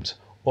formed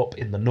up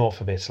in the north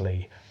of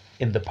Italy,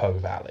 in the Po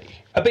Valley.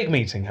 A big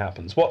meeting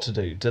happens. What to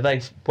do? Do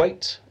they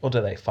wait or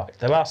do they fight?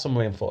 There are some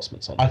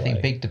reinforcements on the way. I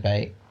think big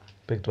debate.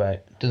 Big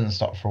debate. Doesn't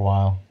stop for a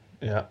while.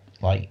 Yeah.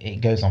 Like, it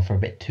goes on for a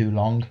bit too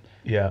long.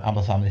 Yeah. And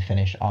by the time they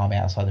finish, army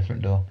outside the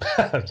front door.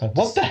 So,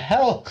 what the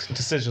hell?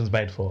 Decisions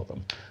made for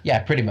them. Yeah,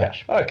 pretty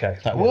much. Yeah. Okay.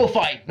 Like, we'll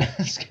fight.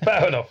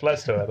 Fair enough.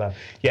 Let's do it then.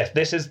 Yes,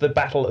 this is the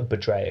Battle of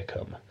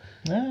Bedreiacum.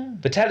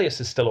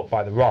 Vitellius is still up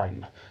by the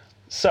Rhine.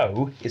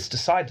 So, it's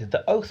decided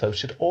that Otho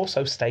should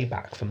also stay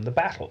back from the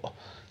battle.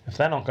 If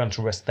they're not going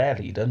to risk their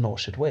leader, nor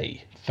should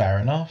we. Fair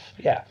enough.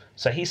 Yeah,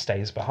 so he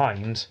stays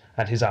behind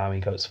and his army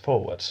goes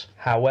forward.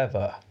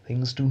 However,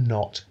 things do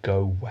not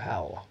go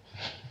well.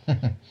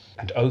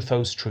 And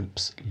Otho's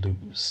troops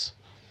lose.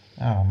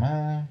 Oh,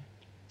 man.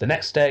 The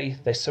next day,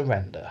 they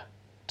surrender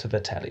to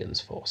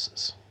Vitellian's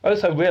forces.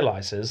 Otho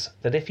realises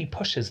that if he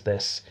pushes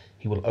this,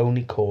 he will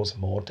only cause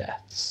more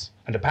deaths.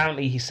 And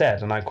apparently he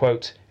said, and I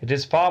quote, "It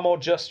is far more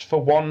just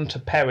for one to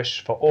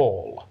perish for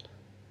all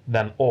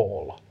than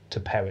all to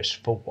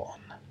perish for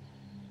one."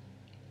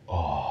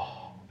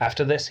 Oh.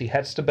 After this, he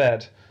heads to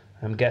bed,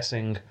 I'm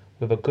guessing,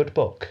 with a good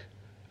book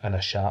and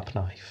a sharp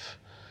knife.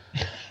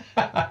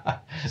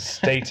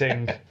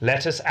 Stating,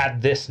 "Let us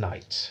add this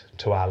night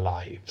to our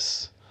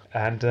lives."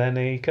 And then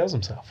he kills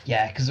himself.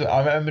 Yeah, because I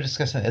remember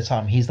discussing at the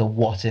time, he's the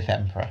what-if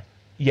emperor.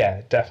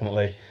 Yeah,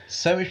 definitely.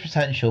 So much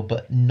potential,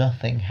 but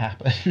nothing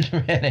happened,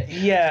 really.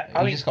 Yeah, I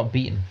mean, he just got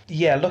beaten.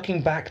 Yeah,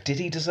 looking back, did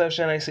he deserve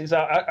Gene Caesar?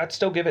 I'd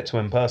still give it to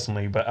him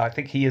personally, but I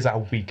think he is our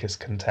weakest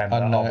contender,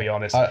 I'll be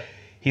honest.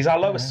 He's our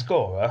lowest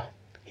scorer.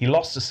 He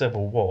lost the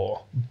Civil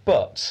War,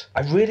 but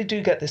I really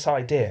do get this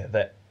idea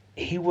that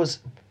he was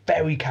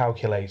very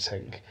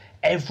calculating.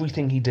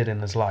 Everything he did in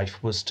his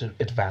life was to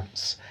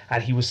advance,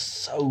 and he was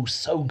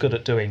so good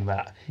at doing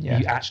that. Yeah.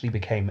 He actually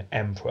became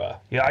emperor.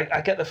 Yeah,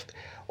 I get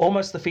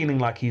almost the feeling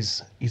like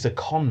he's a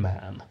con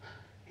man.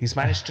 He's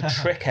managed to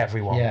trick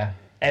everyone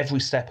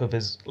every step of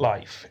his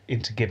life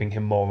into giving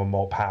him more and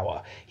more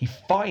power. He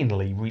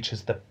finally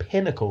reaches the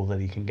pinnacle that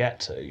he can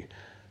get to,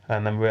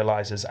 and then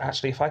realizes,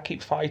 actually, if I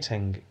keep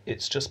fighting,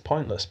 it's just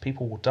pointless.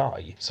 People will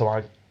die. So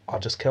I'll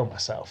just kill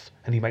myself.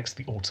 And he makes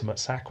the ultimate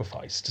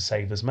sacrifice to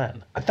save his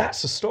men. And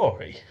that's a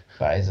story.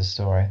 That is a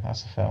story.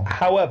 That's a film.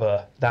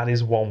 However, that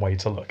is one way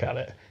to look at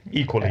it.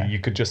 Equally, you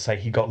could just say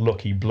he got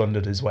lucky,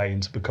 blundered his way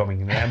into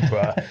becoming the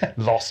emperor,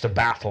 lost a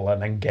battle,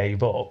 and then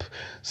gave up.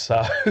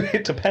 So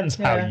it depends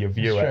how you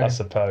view it, I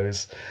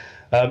suppose.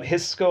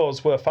 His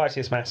scores were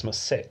Phytius Maximus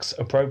 6,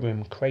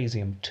 Opprobrium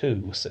Crazium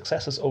 2,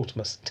 Successus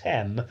Ultimus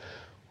 10.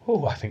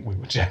 Oh, I think we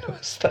were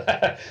generous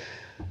there.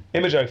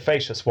 Imago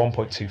Facius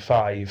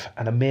 1.25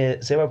 and a mere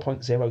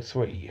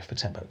 0.03 for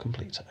Tempo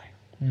Complete.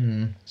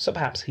 So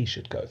perhaps he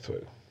should go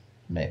through.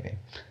 Maybe.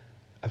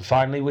 And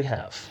finally we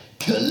have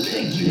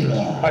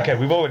Caligula. Okay,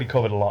 we've already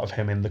covered a lot of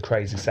him in the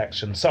crazy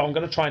section, so I'm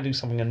going to try and do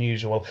something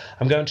unusual.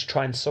 I'm going to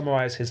try and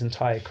summarise his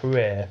entire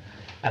career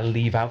and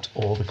leave out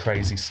all the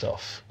crazy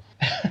stuff.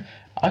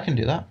 I can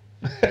do that.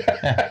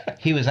 Yeah.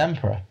 He was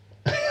emperor.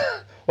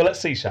 Well,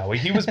 let's see, shall we?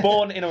 He was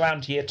born in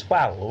around year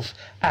 12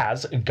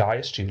 as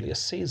Gaius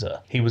Julius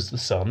Caesar. He was the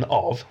son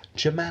of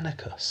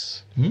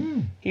Germanicus.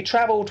 He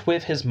travelled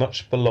with his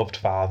much beloved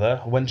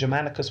father when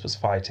Germanicus was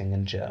fighting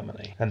in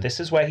Germany, and this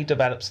is where he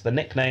develops the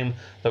nickname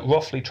that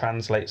roughly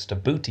translates to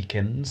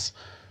Bootykins,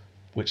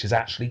 which is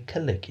actually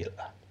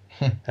Caligula.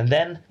 And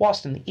then,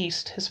 whilst in the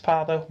east, his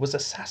father was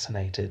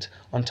assassinated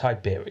on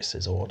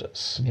Tiberius's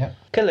orders. Yep.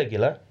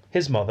 Caligula,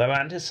 his mother,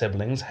 and his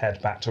siblings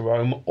head back to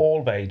Rome,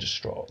 all very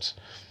distraught.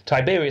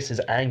 Tiberius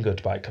is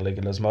angered by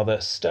Caligula's mother,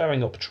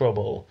 stirring up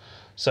trouble,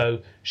 so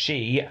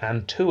she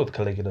and two of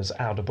Caligula's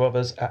elder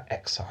brothers are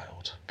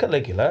exiled.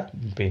 Caligula,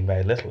 being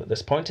very little at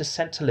this point, is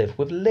sent to live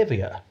with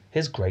Livia,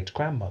 his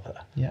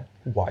great-grandmother,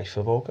 wife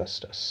of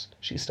Augustus.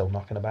 She's still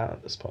knocking about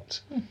at this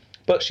point.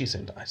 But she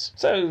soon dies.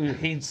 So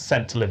he's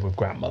sent to live with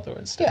grandmother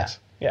instead.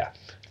 Yeah.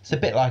 It's a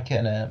bit like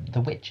in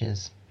The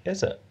Witches.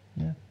 Is it?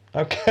 Yeah.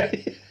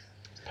 Okay.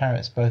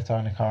 Parents both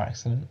die in a car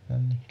accident,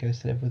 and he goes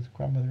to live with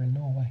grandmother in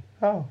Norway.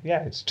 Oh,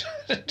 yeah, it's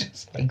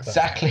just like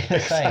Exactly that. the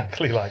same.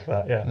 Exactly like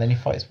that, yeah. And then he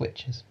fights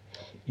witches.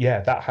 Yeah,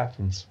 that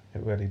happens.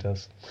 It really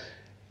does.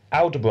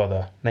 Elder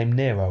brother, named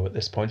Nero at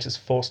this point, is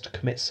forced to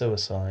commit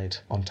suicide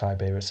on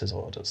Tiberius's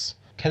orders.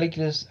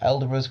 Caligula's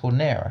elder brother is called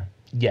Nero.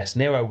 Yes,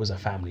 Nero was a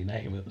family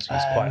name. It was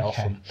used quite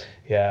often.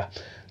 Yeah.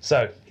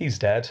 So, he's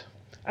dead.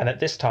 And at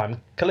this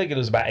time,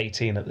 Caligula's about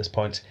 18 at this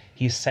point.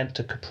 He's sent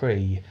to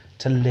Capri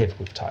to live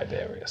with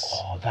Tiberius.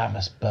 Oh, that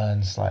must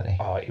burn slightly.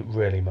 Oh, it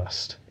really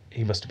must.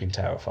 He must have been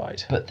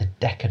terrified. But the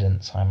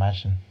decadence, I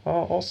imagine.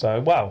 Oh,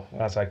 also, well,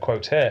 as I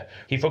quote here,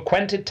 he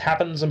frequented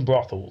taverns and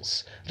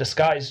brothels,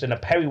 disguised in a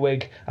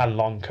periwig and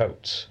long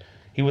coat.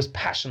 He was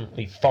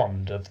passionately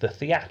fond of the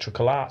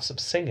theatrical arts of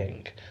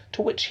singing,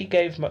 to which he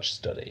gave much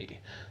study.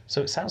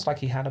 So it sounds like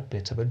he had a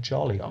bit of a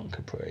jolly on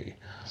Capri.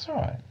 It's all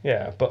right.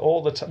 Yeah, but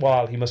all the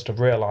while he must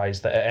have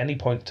realised that at any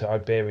point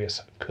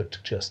Tiberius could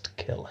just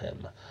kill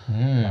him.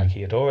 Like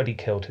he had already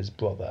killed his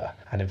brother,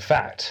 and in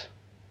fact,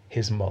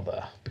 his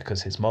mother,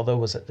 because his mother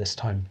was at this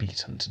time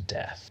beaten to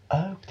death.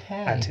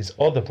 Okay. And his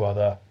other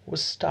brother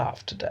was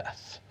starved to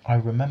death. I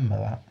remember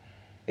that.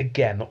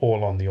 Again,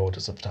 all on the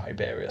orders of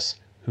Tiberius,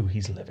 who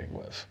he's living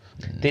with.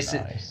 This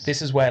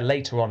is where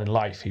later on in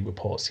life he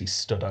reports he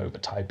stood over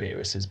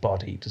Tiberius's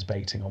body,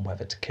 debating on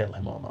whether to kill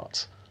him or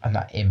not. And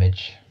that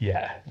image.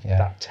 Yeah,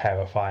 that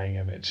terrifying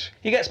image.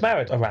 He gets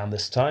married around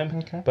this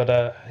time,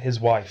 but his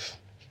wife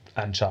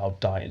and child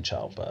die in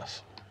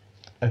childbirth.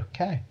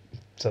 Okay.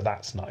 So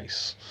that's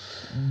nice.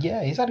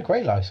 Yeah, he's had a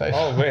great life so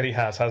far. Oh, really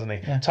has, hasn't he?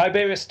 Yeah.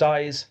 Tiberius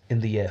dies in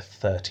the year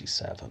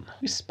 37.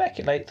 We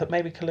speculate that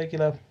maybe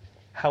Caligula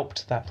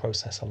helped that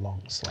process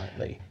along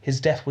slightly. His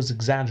death was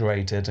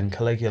exaggerated, and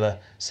Caligula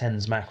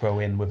sends Macro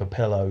in with a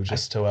pillow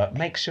just to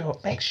make sure.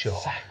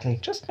 Exactly.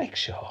 Just make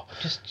sure.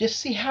 Just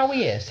see how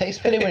he is. Take a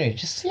spin in.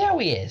 Just see how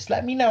he is.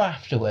 Let me know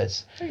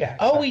afterwards. Yeah,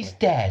 exactly. Oh, he's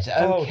dead.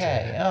 Oh,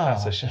 Okay. dear.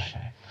 That's a shame.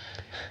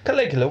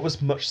 Caligula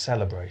was much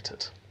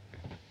celebrated.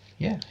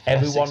 Yeah.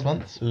 Everyone 6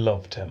 months.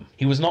 loved him.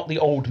 He was not the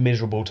old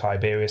miserable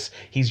Tiberius.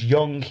 He's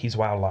young, he's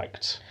well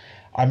liked.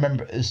 I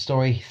remember the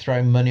story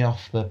throwing money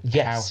off the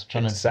Yes, house.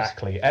 Trying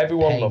exactly.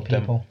 Everyone paying loved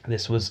people. him.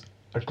 This was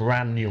a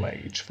grand new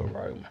age for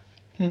Rome.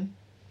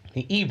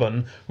 He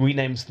even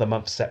renames the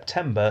month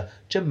September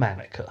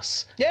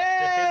Germanicus. Yay! To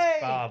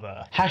his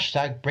father.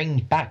 Hashtag bring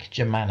back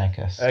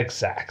Germanicus.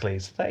 Exactly.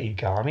 So there you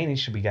go. I mean, he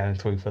should be going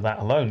through for that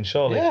alone,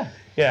 surely. Yeah.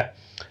 Yeah.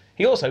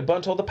 He also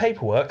burnt all the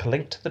paperwork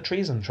linked to the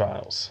treason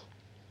trials.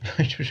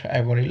 Which was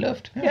everyone he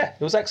loved. Yeah, it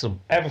was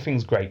excellent.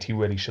 Everything's great. He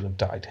really should have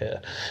died here.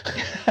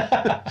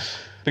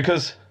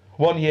 Because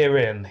 1 year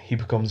in, he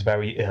becomes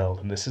very ill,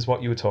 and this is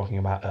what you were talking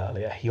about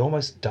earlier. He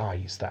almost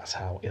dies. That's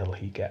how ill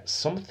he gets.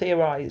 Some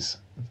theorise,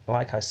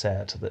 like I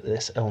said, that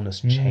this illness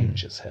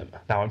changes him.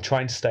 Now, I'm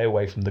trying to stay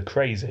away from the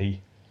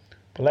crazy,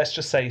 but let's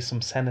just say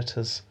some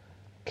senators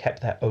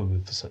kept their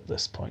oaths at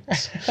this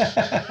point.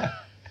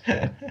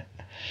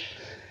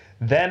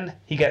 Then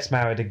he gets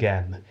married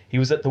again. He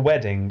was at the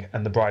wedding,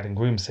 and the bride and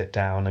groom sit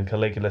down, and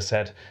Caligula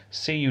said,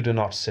 "See you do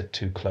not sit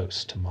too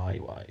close to my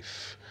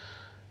wife."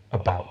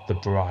 About the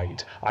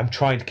bride. I'm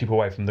trying to keep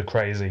away from the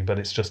crazy, but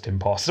it's just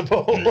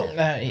impossible.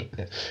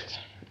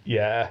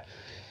 Yeah.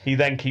 He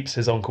then keeps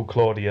his uncle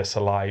Claudius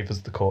alive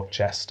as the court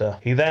jester.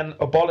 He then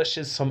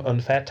abolishes some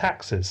unfair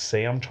taxes.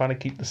 See, I'm trying to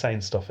keep the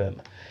sane stuff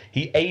in.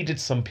 He aided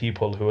some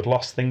people who had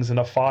lost things in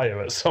a fire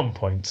at some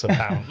point,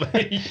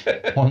 apparently.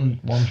 One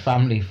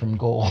family from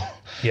Gaul.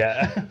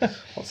 Yeah.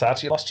 What's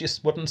that? You lost your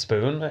wooden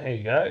spoon. Here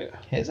you go.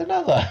 Here's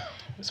another.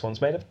 This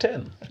one's made of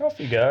tin. Off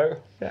you go.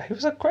 Yeah, he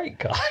was a great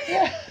guy.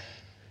 Yeah.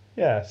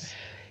 Yes.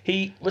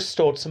 He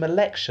restored some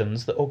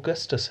elections that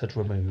Augustus had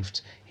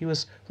removed. He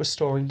was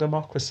restoring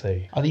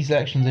democracy. Are these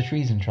elections a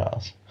treason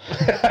trials?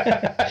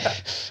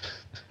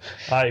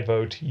 I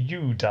vote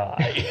you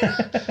die.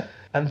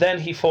 And then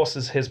he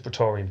forces his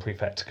Praetorian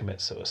prefect to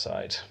commit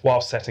suicide.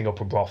 While setting up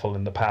a brothel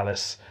in the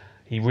palace,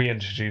 he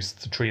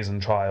reintroduced the treason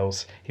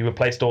trials. He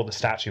replaced all the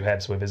statue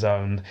heads with his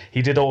own.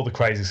 He did all the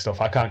crazy stuff.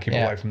 I can't keep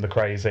away from the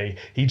crazy.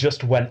 He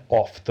just went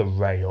off the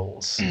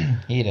rails.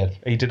 He did.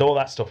 He did all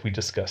that stuff we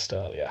discussed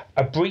earlier.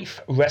 A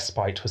brief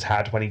respite was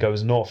had when he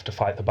goes north to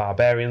fight the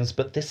barbarians,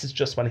 but this is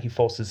just when he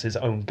forces his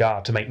own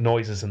guard to make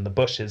noises in the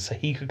bushes so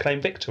he could claim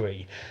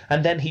victory.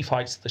 And then he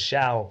fights the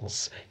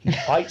Shals. He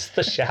fights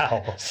the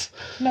Shals.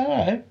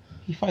 No,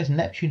 he fights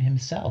Neptune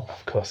himself.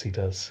 Of course he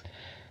does.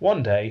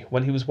 One day,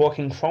 when he was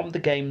walking from the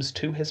games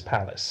to his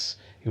palace,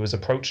 he was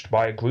approached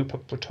by a group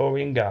of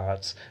Praetorian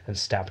guards and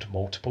stabbed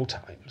multiple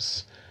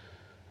times.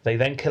 They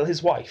then kill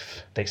his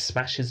wife. They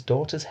smash his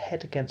daughter's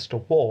head against a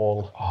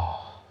wall.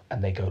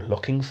 And they go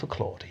looking for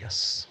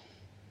Claudius,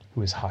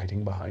 who is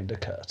hiding behind a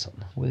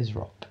curtain. With his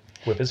rock.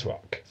 With his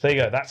rock. There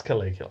you go, that's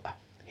Caligula.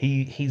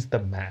 He's the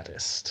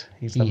maddest.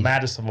 He's the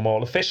maddest of them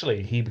all.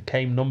 Officially, he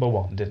became number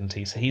one, didn't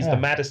he? So he's the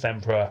maddest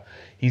emperor.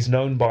 He's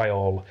known by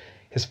all.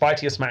 His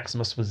Phytius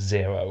Maximus was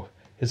 0.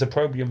 His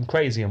Opprobrium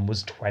Crasium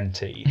was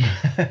 20.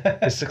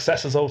 His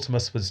Successors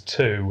Ultimus was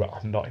 2.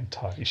 I'm not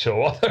entirely sure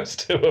what those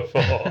two are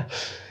for.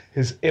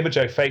 His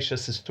Imago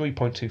Facius is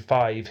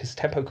 3.25. His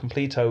Tempo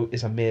Completo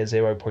is a mere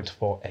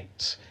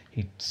 0.48.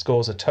 He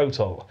scores a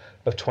total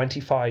of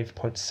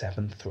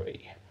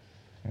 25.73.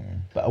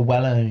 But a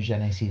well-earned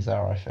Gene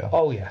Caesar, I feel.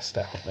 Oh, yes,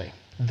 definitely.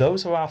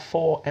 Those are our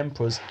 4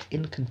 emperors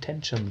in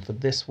contention for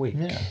this week.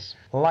 Yes.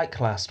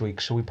 Like last week,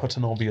 shall we put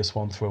an obvious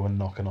one through and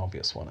knock an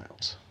obvious one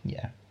out?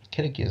 Yeah.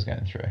 Caligula's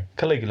going through.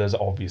 Caligula's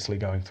obviously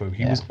going through.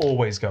 He was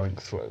always going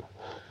through.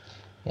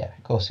 Yeah,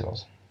 of course he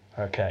was.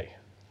 Okay.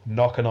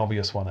 Knock an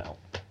obvious one out.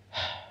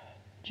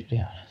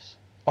 Julianus.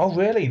 Oh,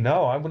 really?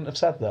 No, I wouldn't have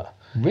said that.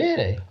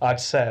 Really? I'd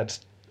said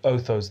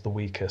Otho's the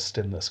weakest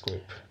in this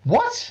group.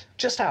 What?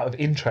 Just out of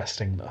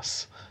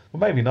interestingness. Well,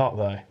 maybe not,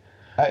 though.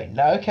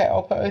 No, okay,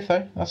 I'll put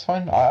Otho. That's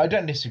fine. I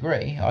don't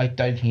disagree. I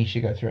don't think he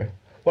should go through.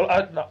 Well,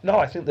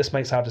 I think this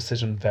makes our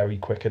decision very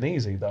quick and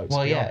easy, though.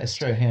 Well, yeah, honest. it's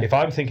true. Yeah. If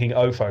I'm thinking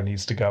Otho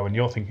needs to go and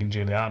you're thinking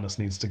Julianus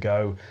needs to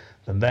go,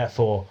 then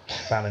therefore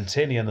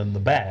Valentinian and the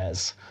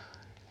Bears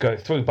go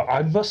through. But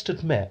I must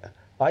admit,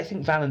 I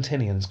think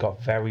Valentinian's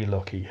got very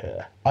lucky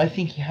here. I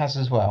think he has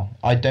as well.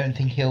 I don't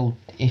think he'll,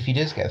 if he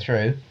does get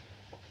through,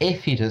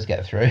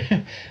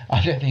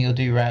 I don't think he'll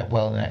do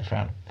well in the next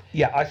round.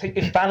 Yeah, I think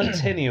if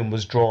Valentinian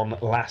was drawn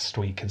last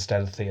week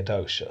instead of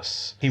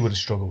Theodosius, he would have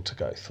struggled to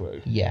go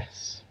through.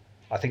 Yes.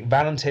 I think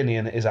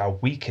Valentinian is our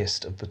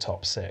weakest of the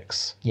top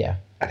 6. Yeah.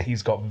 And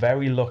he's got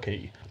very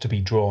lucky to be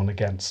drawn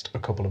against a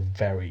couple of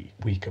very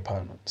weak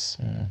opponents.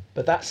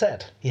 But that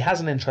said, he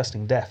has an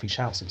interesting death. He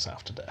shouts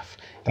himself to death.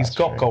 He's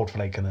got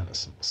Goldflake and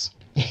Innocence.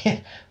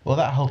 Well,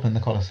 that'll help in the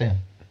Colosseum.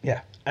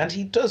 Yeah. And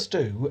he does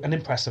do an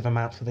impressive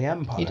amount for the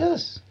Empire. He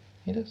does.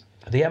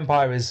 The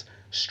Empire is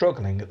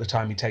struggling at the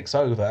time he takes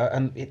over,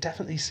 and it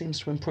definitely seems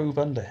to improve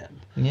under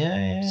him.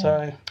 Yeah.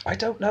 So, I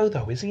don't know,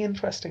 though. Is he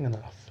interesting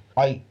enough?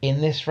 In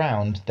this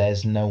round,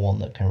 there's no one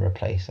that can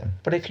replace him.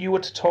 But if you were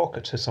to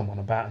talk to someone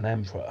about an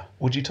emperor,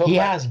 would you talk He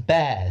about... has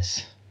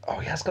bears. Oh,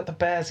 he has got the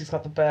bears. He's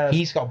got the bears.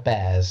 He's got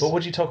bears. But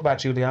would you talk about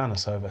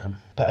Julianus over him?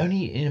 But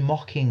only in a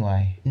mocking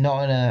way.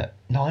 Not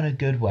in a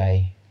good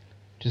way.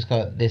 Just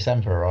got this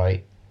emperor,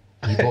 right?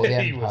 He bought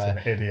the He was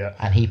Empire, an idiot.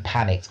 and he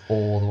panicked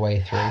all the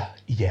way through.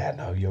 Yeah,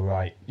 no, you're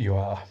right. You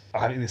are.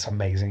 I think it's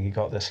amazing he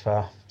got this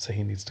far, so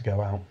he needs to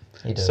go out.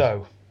 He does.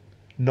 So,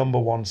 number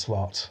 1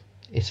 slot.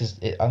 It's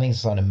just, I think it's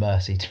a sign of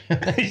mercy.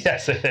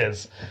 Yes, it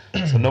is.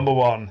 So, number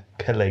 1,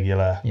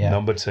 Caligula. Yeah.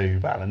 Number 2,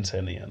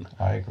 Valentinian.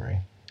 I agree.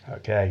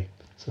 Okay.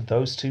 So,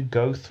 those two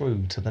go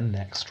through to the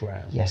next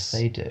round. Yes,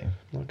 they do.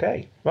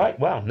 Okay. Right,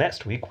 well,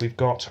 next week we've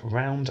got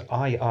round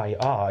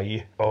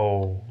III.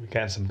 Oh, we're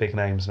getting some big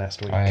names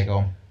next week. All right, go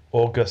on.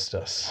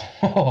 Augustus.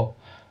 Oh,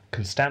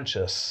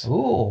 Constantius.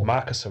 ooh.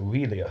 Marcus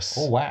Aurelius.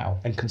 Oh, wow.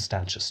 And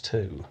Constantius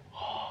too.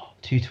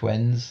 2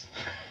 twins.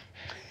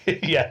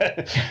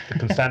 Yeah, the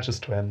Constantius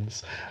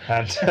twins.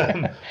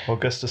 And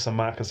Augustus and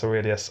Marcus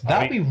Aurelius.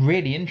 That'd be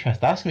really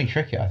interesting. That's going to be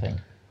tricky, I think.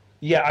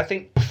 Yeah, I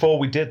think before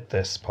we did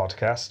this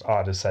podcast,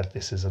 I'd have said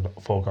this is a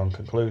foregone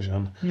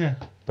conclusion. Yeah.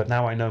 But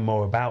now I know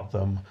more about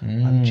them,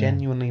 I'm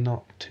genuinely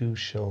not too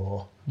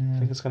sure. I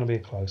think it's going to be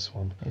a close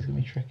one. It's going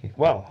to be tricky.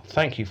 Well,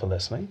 thank you for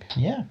listening.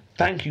 Yeah.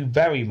 Thank you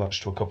very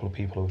much to a couple of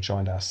people who have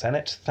joined our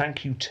Senate.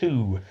 Thank you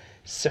to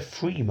Sir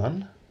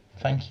Freeman.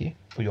 thank you.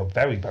 For your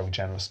very, very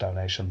generous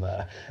donation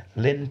there.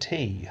 Lynn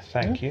T,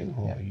 thank you.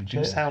 Oh, you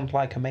do sound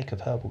like a make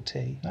of herbal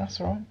tea. That's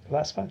all right. But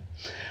that's fine.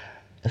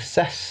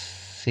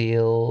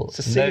 Cecile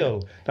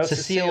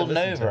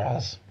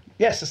Novaraz.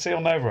 Yes, Cecile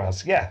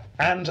Novaraz, yeah.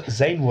 And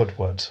Zane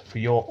Woodward for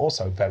your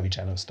also very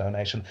generous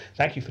donation.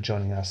 Thank you for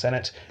joining our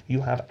Senate.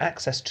 You have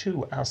access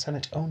to our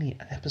Senate-only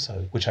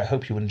episode, which I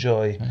hope you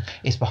enjoy.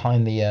 It's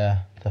behind the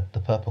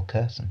purple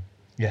curtain.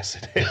 Yes,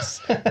 it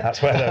is.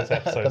 That's where those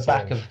episodes the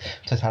back of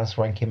Totalis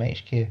Ranking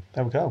HQ.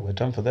 There we go. We're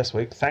done for this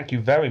week. Thank you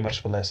very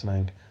much for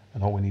listening.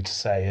 And all we need to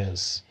say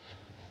is...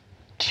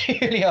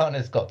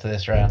 Juliana's got to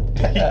this round.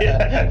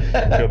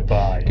 Yeah.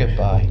 Goodbye.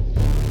 Goodbye.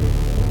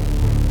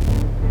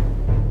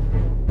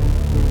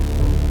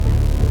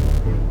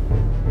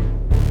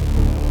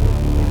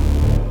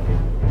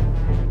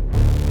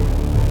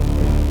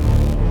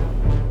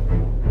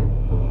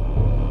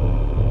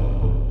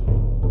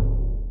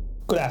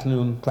 Good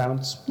afternoon,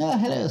 Clarence. Oh,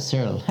 hello,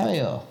 Cyril. How are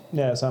you?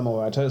 Yes, I'm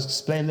alright. Just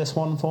explain this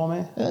one for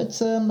me.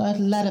 It's a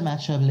ladder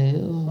match, I believe.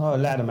 Oh,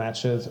 ladder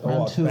matches.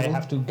 Round two. They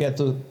have to get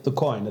the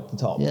coin at the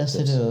top. Yes,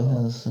 they do.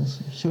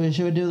 Yes. Should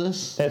we do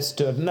this? Let's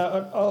do it.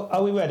 No,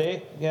 are we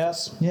ready?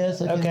 Yes?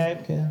 Yes, okay.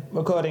 Okay.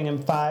 Recording in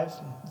 5,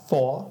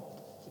 4,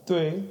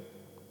 3,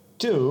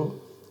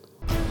 2...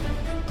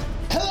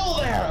 Hello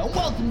there, and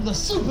welcome to the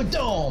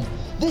Superdome.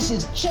 This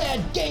is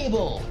Chad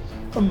Gable.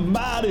 I'm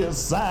mighty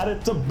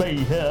excited to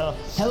be here.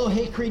 Hello,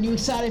 Hickory. You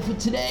excited for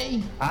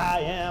today? I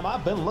am.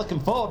 I've been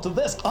looking forward to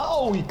this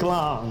all week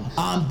long.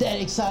 I'm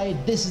dead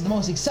excited. This is the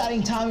most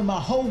exciting time in my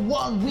whole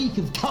 1 week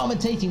of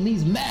commentating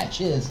these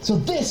matches. So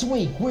this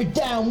week, we're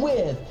down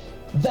with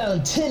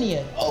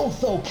Valentinian,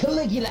 Otho,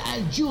 Caligula,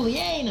 and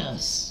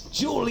Julianus.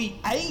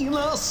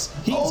 Julianus?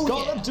 He's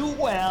gonna do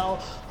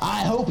well.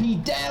 I hope he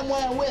damn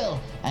well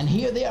will. And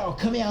here they are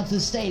coming out to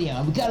the stadium.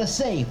 And we gotta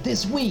say,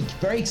 this week,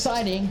 very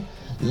exciting,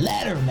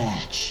 ladder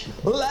match.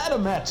 Ladder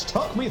match.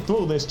 Talk me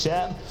through this,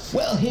 Chad.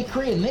 Well,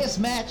 Hickory, in this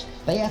match,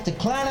 they have to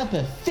climb up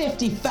a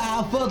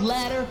 55-foot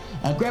ladder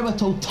and grab a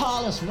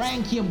Totalis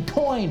Rankium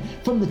coin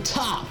from the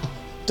top.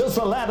 Does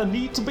the ladder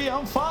need to be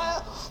on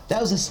fire?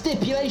 That was a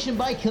stipulation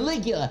by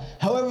Caligula.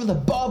 However, the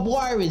barbed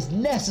wire is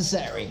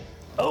necessary.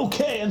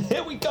 Okay, and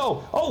here we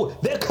go. Oh,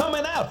 they're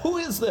coming out. Who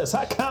is this?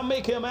 I can't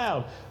make him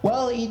out.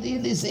 Well,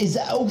 is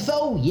that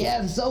Otho?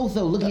 Yeah, it's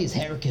Otho. Look at his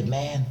haircut,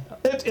 man.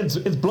 It's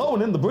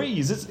blowing in the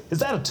breeze. Is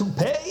that a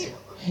toupee?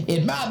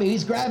 It might be.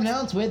 He's grabbing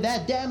onto it.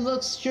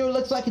 That sure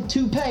looks like a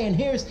toupee. And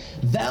here's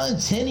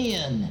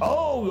Valentinian.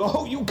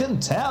 Oh, you can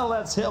tell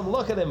that's him.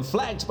 Look at him,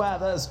 flanked by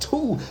those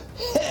two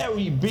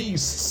hairy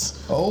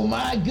beasts. Oh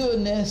my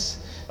goodness.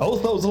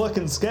 Otho's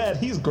looking scared.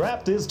 He's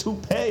grabbed his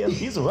toupee and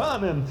he's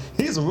running.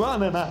 He's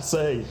running, I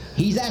say.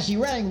 He's actually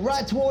running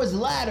right towards the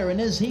ladder,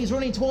 and as he's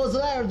running towards the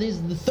ladder,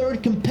 there's the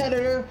third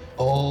competitor.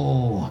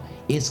 Oh,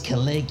 it's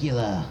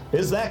Caligula.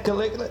 Is that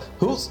Caligula?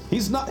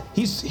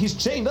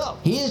 He's chained up.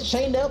 He is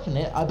chained up, and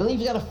I believe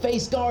he's got a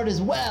face guard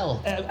as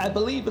well. I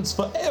believe it's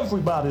for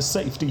everybody's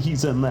safety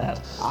he's in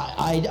that.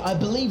 I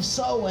believe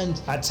so,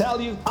 and I tell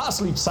you, I'll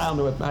sleep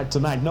sounder at night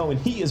tonight knowing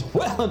he is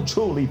well and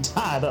truly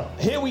tied up.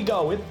 Here we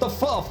go, it's the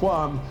fourth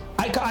one.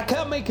 I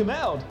can't make him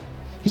out.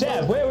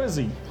 Chad, where is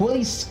he? Well,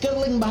 he's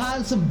scuttling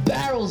behind some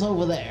barrels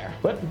over there.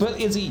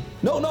 But is he?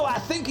 No, I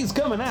think he's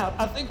coming out.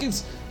 I think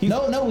he's...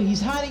 No,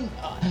 he's hiding.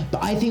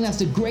 But I think that's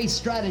a great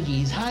strategy.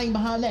 He's hiding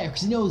behind there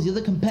because he knows the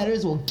other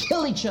competitors will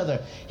kill each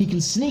other. He can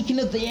sneak in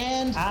at the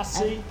end. I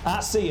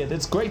see it.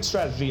 It's great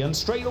strategy. And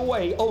straight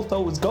away,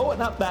 Otho is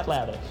going up that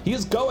ladder. He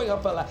is going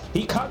up a ladder.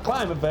 He can't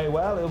climb it very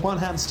well. With one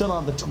hand still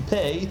on the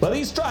toupee. But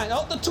he's trying.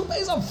 Oh, the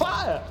toupee's on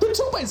fire. The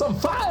toupee's on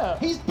fire.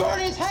 He's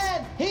burned his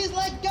head. He's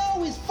let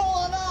go. He's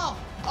fallen off.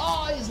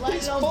 Oh,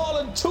 he's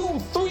fallen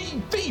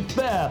 2-3 feet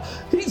there.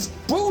 He's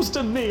bruised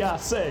a knee, I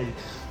say.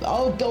 I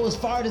would go as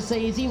far to say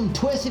he's even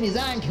twisted his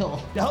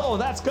ankle. Oh,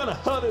 that's gonna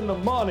hurt in the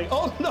morning.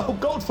 Oh no,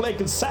 Goldflake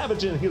is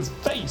savaging his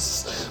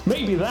face.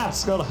 Maybe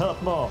that's gonna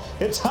hurt more.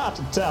 It's hard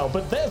to tell,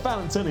 but there's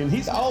Valentinian.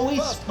 He's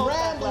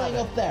scrambling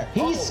up there.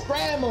 He's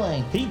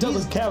scrambling. He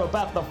doesn't care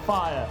about the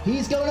fire.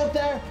 He's going up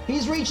there.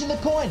 He's reaching the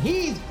coin.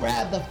 He's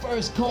grabbed the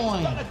first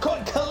coin.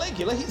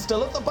 Caligula, he's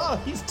still at the bottom.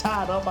 He's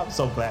tied up. I'm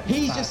so glad.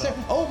 He's just there.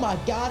 Oh my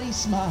God, he's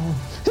smiling.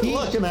 He's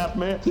looking at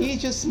me.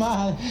 He's just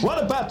smiling.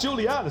 What about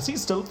Julianus?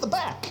 He's still at the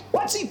back.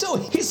 What's he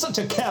doing? He's such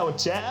a coward,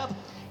 Chad.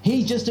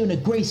 He's just doing a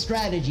great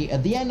strategy.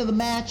 At the end of the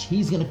match,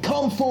 he's going to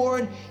come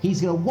forward,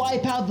 he's going to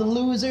wipe out the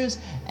losers,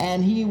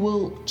 and he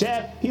will...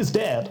 Chad, he's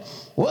dead.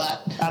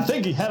 What? I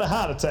think he had a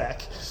heart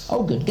attack.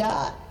 Oh, good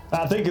God.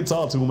 I think it's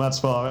all too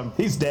much for him.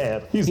 He's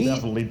dead. He's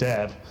definitely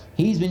dead.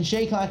 He's been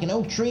shaking like an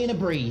oak tree in a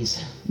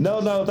breeze.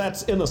 No,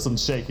 that's innocent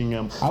shaking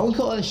him. I wouldn't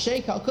call it a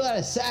shake, I'll call it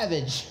a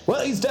savage.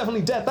 Well, he's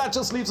definitely dead. That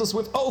just leaves us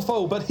with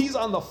Otho, but he's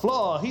on the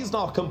floor. He's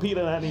not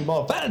competing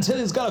anymore.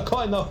 Valentinian's got a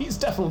coin, though. He's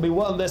definitely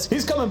won this.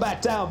 He's coming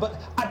back down, but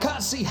I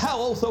can't see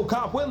how Otho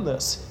can't win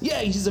this.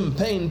 Yeah, he's in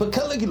pain, but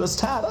Caligula's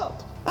tied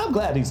up. I'm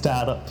glad he's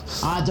tied up.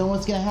 I don't know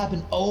what's gonna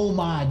happen. Oh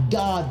my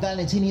God,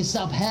 Valentinian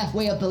stopped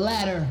halfway up the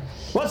ladder.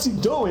 What's he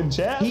doing,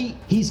 Chad?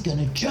 He's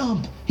gonna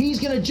jump. He's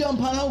gonna jump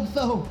on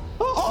Otho.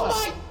 Oh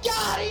my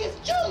God, he's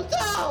jumped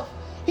off!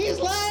 He's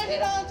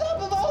landed on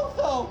top of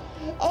Otho!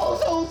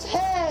 Otho's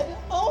head!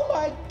 Oh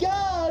my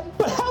God!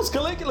 But how's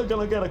Caligula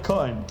gonna get a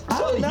coin? I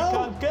don't Surely know. He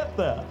can't get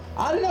there.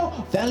 I don't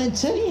know.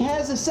 Valentini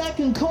has a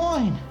second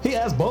coin. He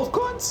has both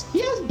coins?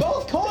 He has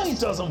both This coins.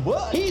 doesn't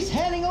work. He's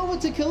heading over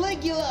to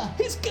Caligula.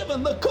 He's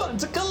given the coin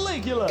to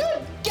Caligula.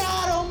 Good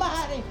God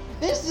Almighty!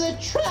 This is a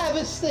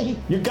travesty.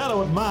 You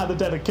gotta admire the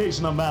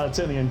dedication of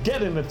Valentinian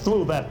getting it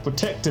through that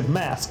protective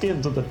mask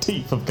into the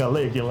teeth of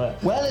Caligula.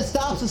 Well, it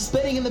stops the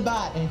spitting in the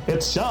body.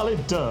 It surely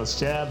does,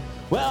 Chad.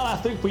 Well, I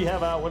think we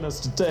have our winners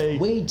today.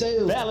 We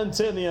do.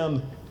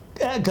 Valentinian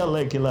and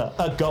Caligula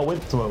are going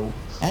through.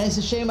 And it's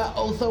a shame that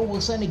Otho will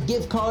send a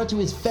gift card to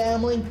his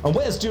family. And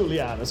where's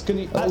Julianus? Can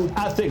you?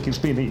 I think he's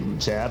been eaten,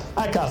 Chad.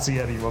 I can't see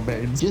any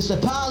remains. Just a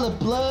pile of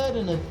blood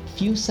and a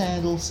few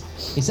sandals.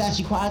 It's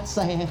actually quite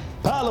sad.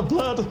 Pile of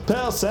blood, a pair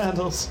of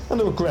sandals, and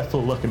a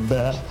regretful looking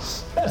bear.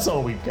 That's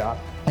all we've got.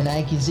 And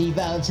I can see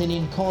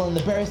Valentinian calling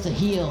the bears to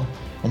heel.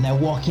 And they're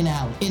walking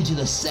out into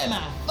the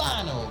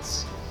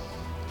semi-finals.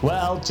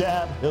 Well,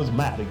 Chad, it was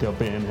mighty good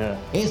being here.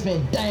 It's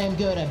been damn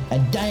good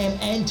and damn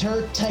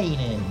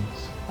entertaining.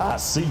 I'll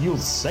see you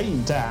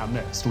same time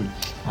next week.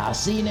 I'll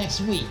see you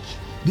next week.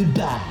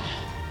 Goodbye.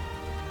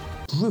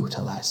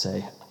 Brutal, I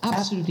say.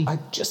 Absolutely. I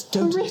just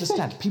don't horrific.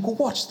 understand. People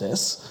watch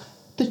this.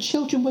 The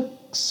children were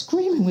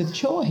screaming with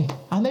joy,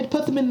 and they'd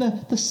put them in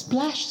the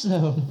splash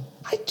zone.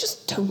 I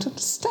just don't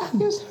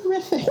understand. It was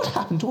horrific. What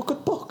happened to a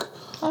good book?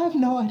 I have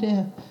no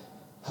idea.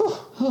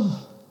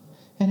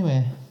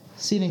 Anyway,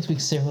 see you next week,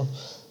 Cyril.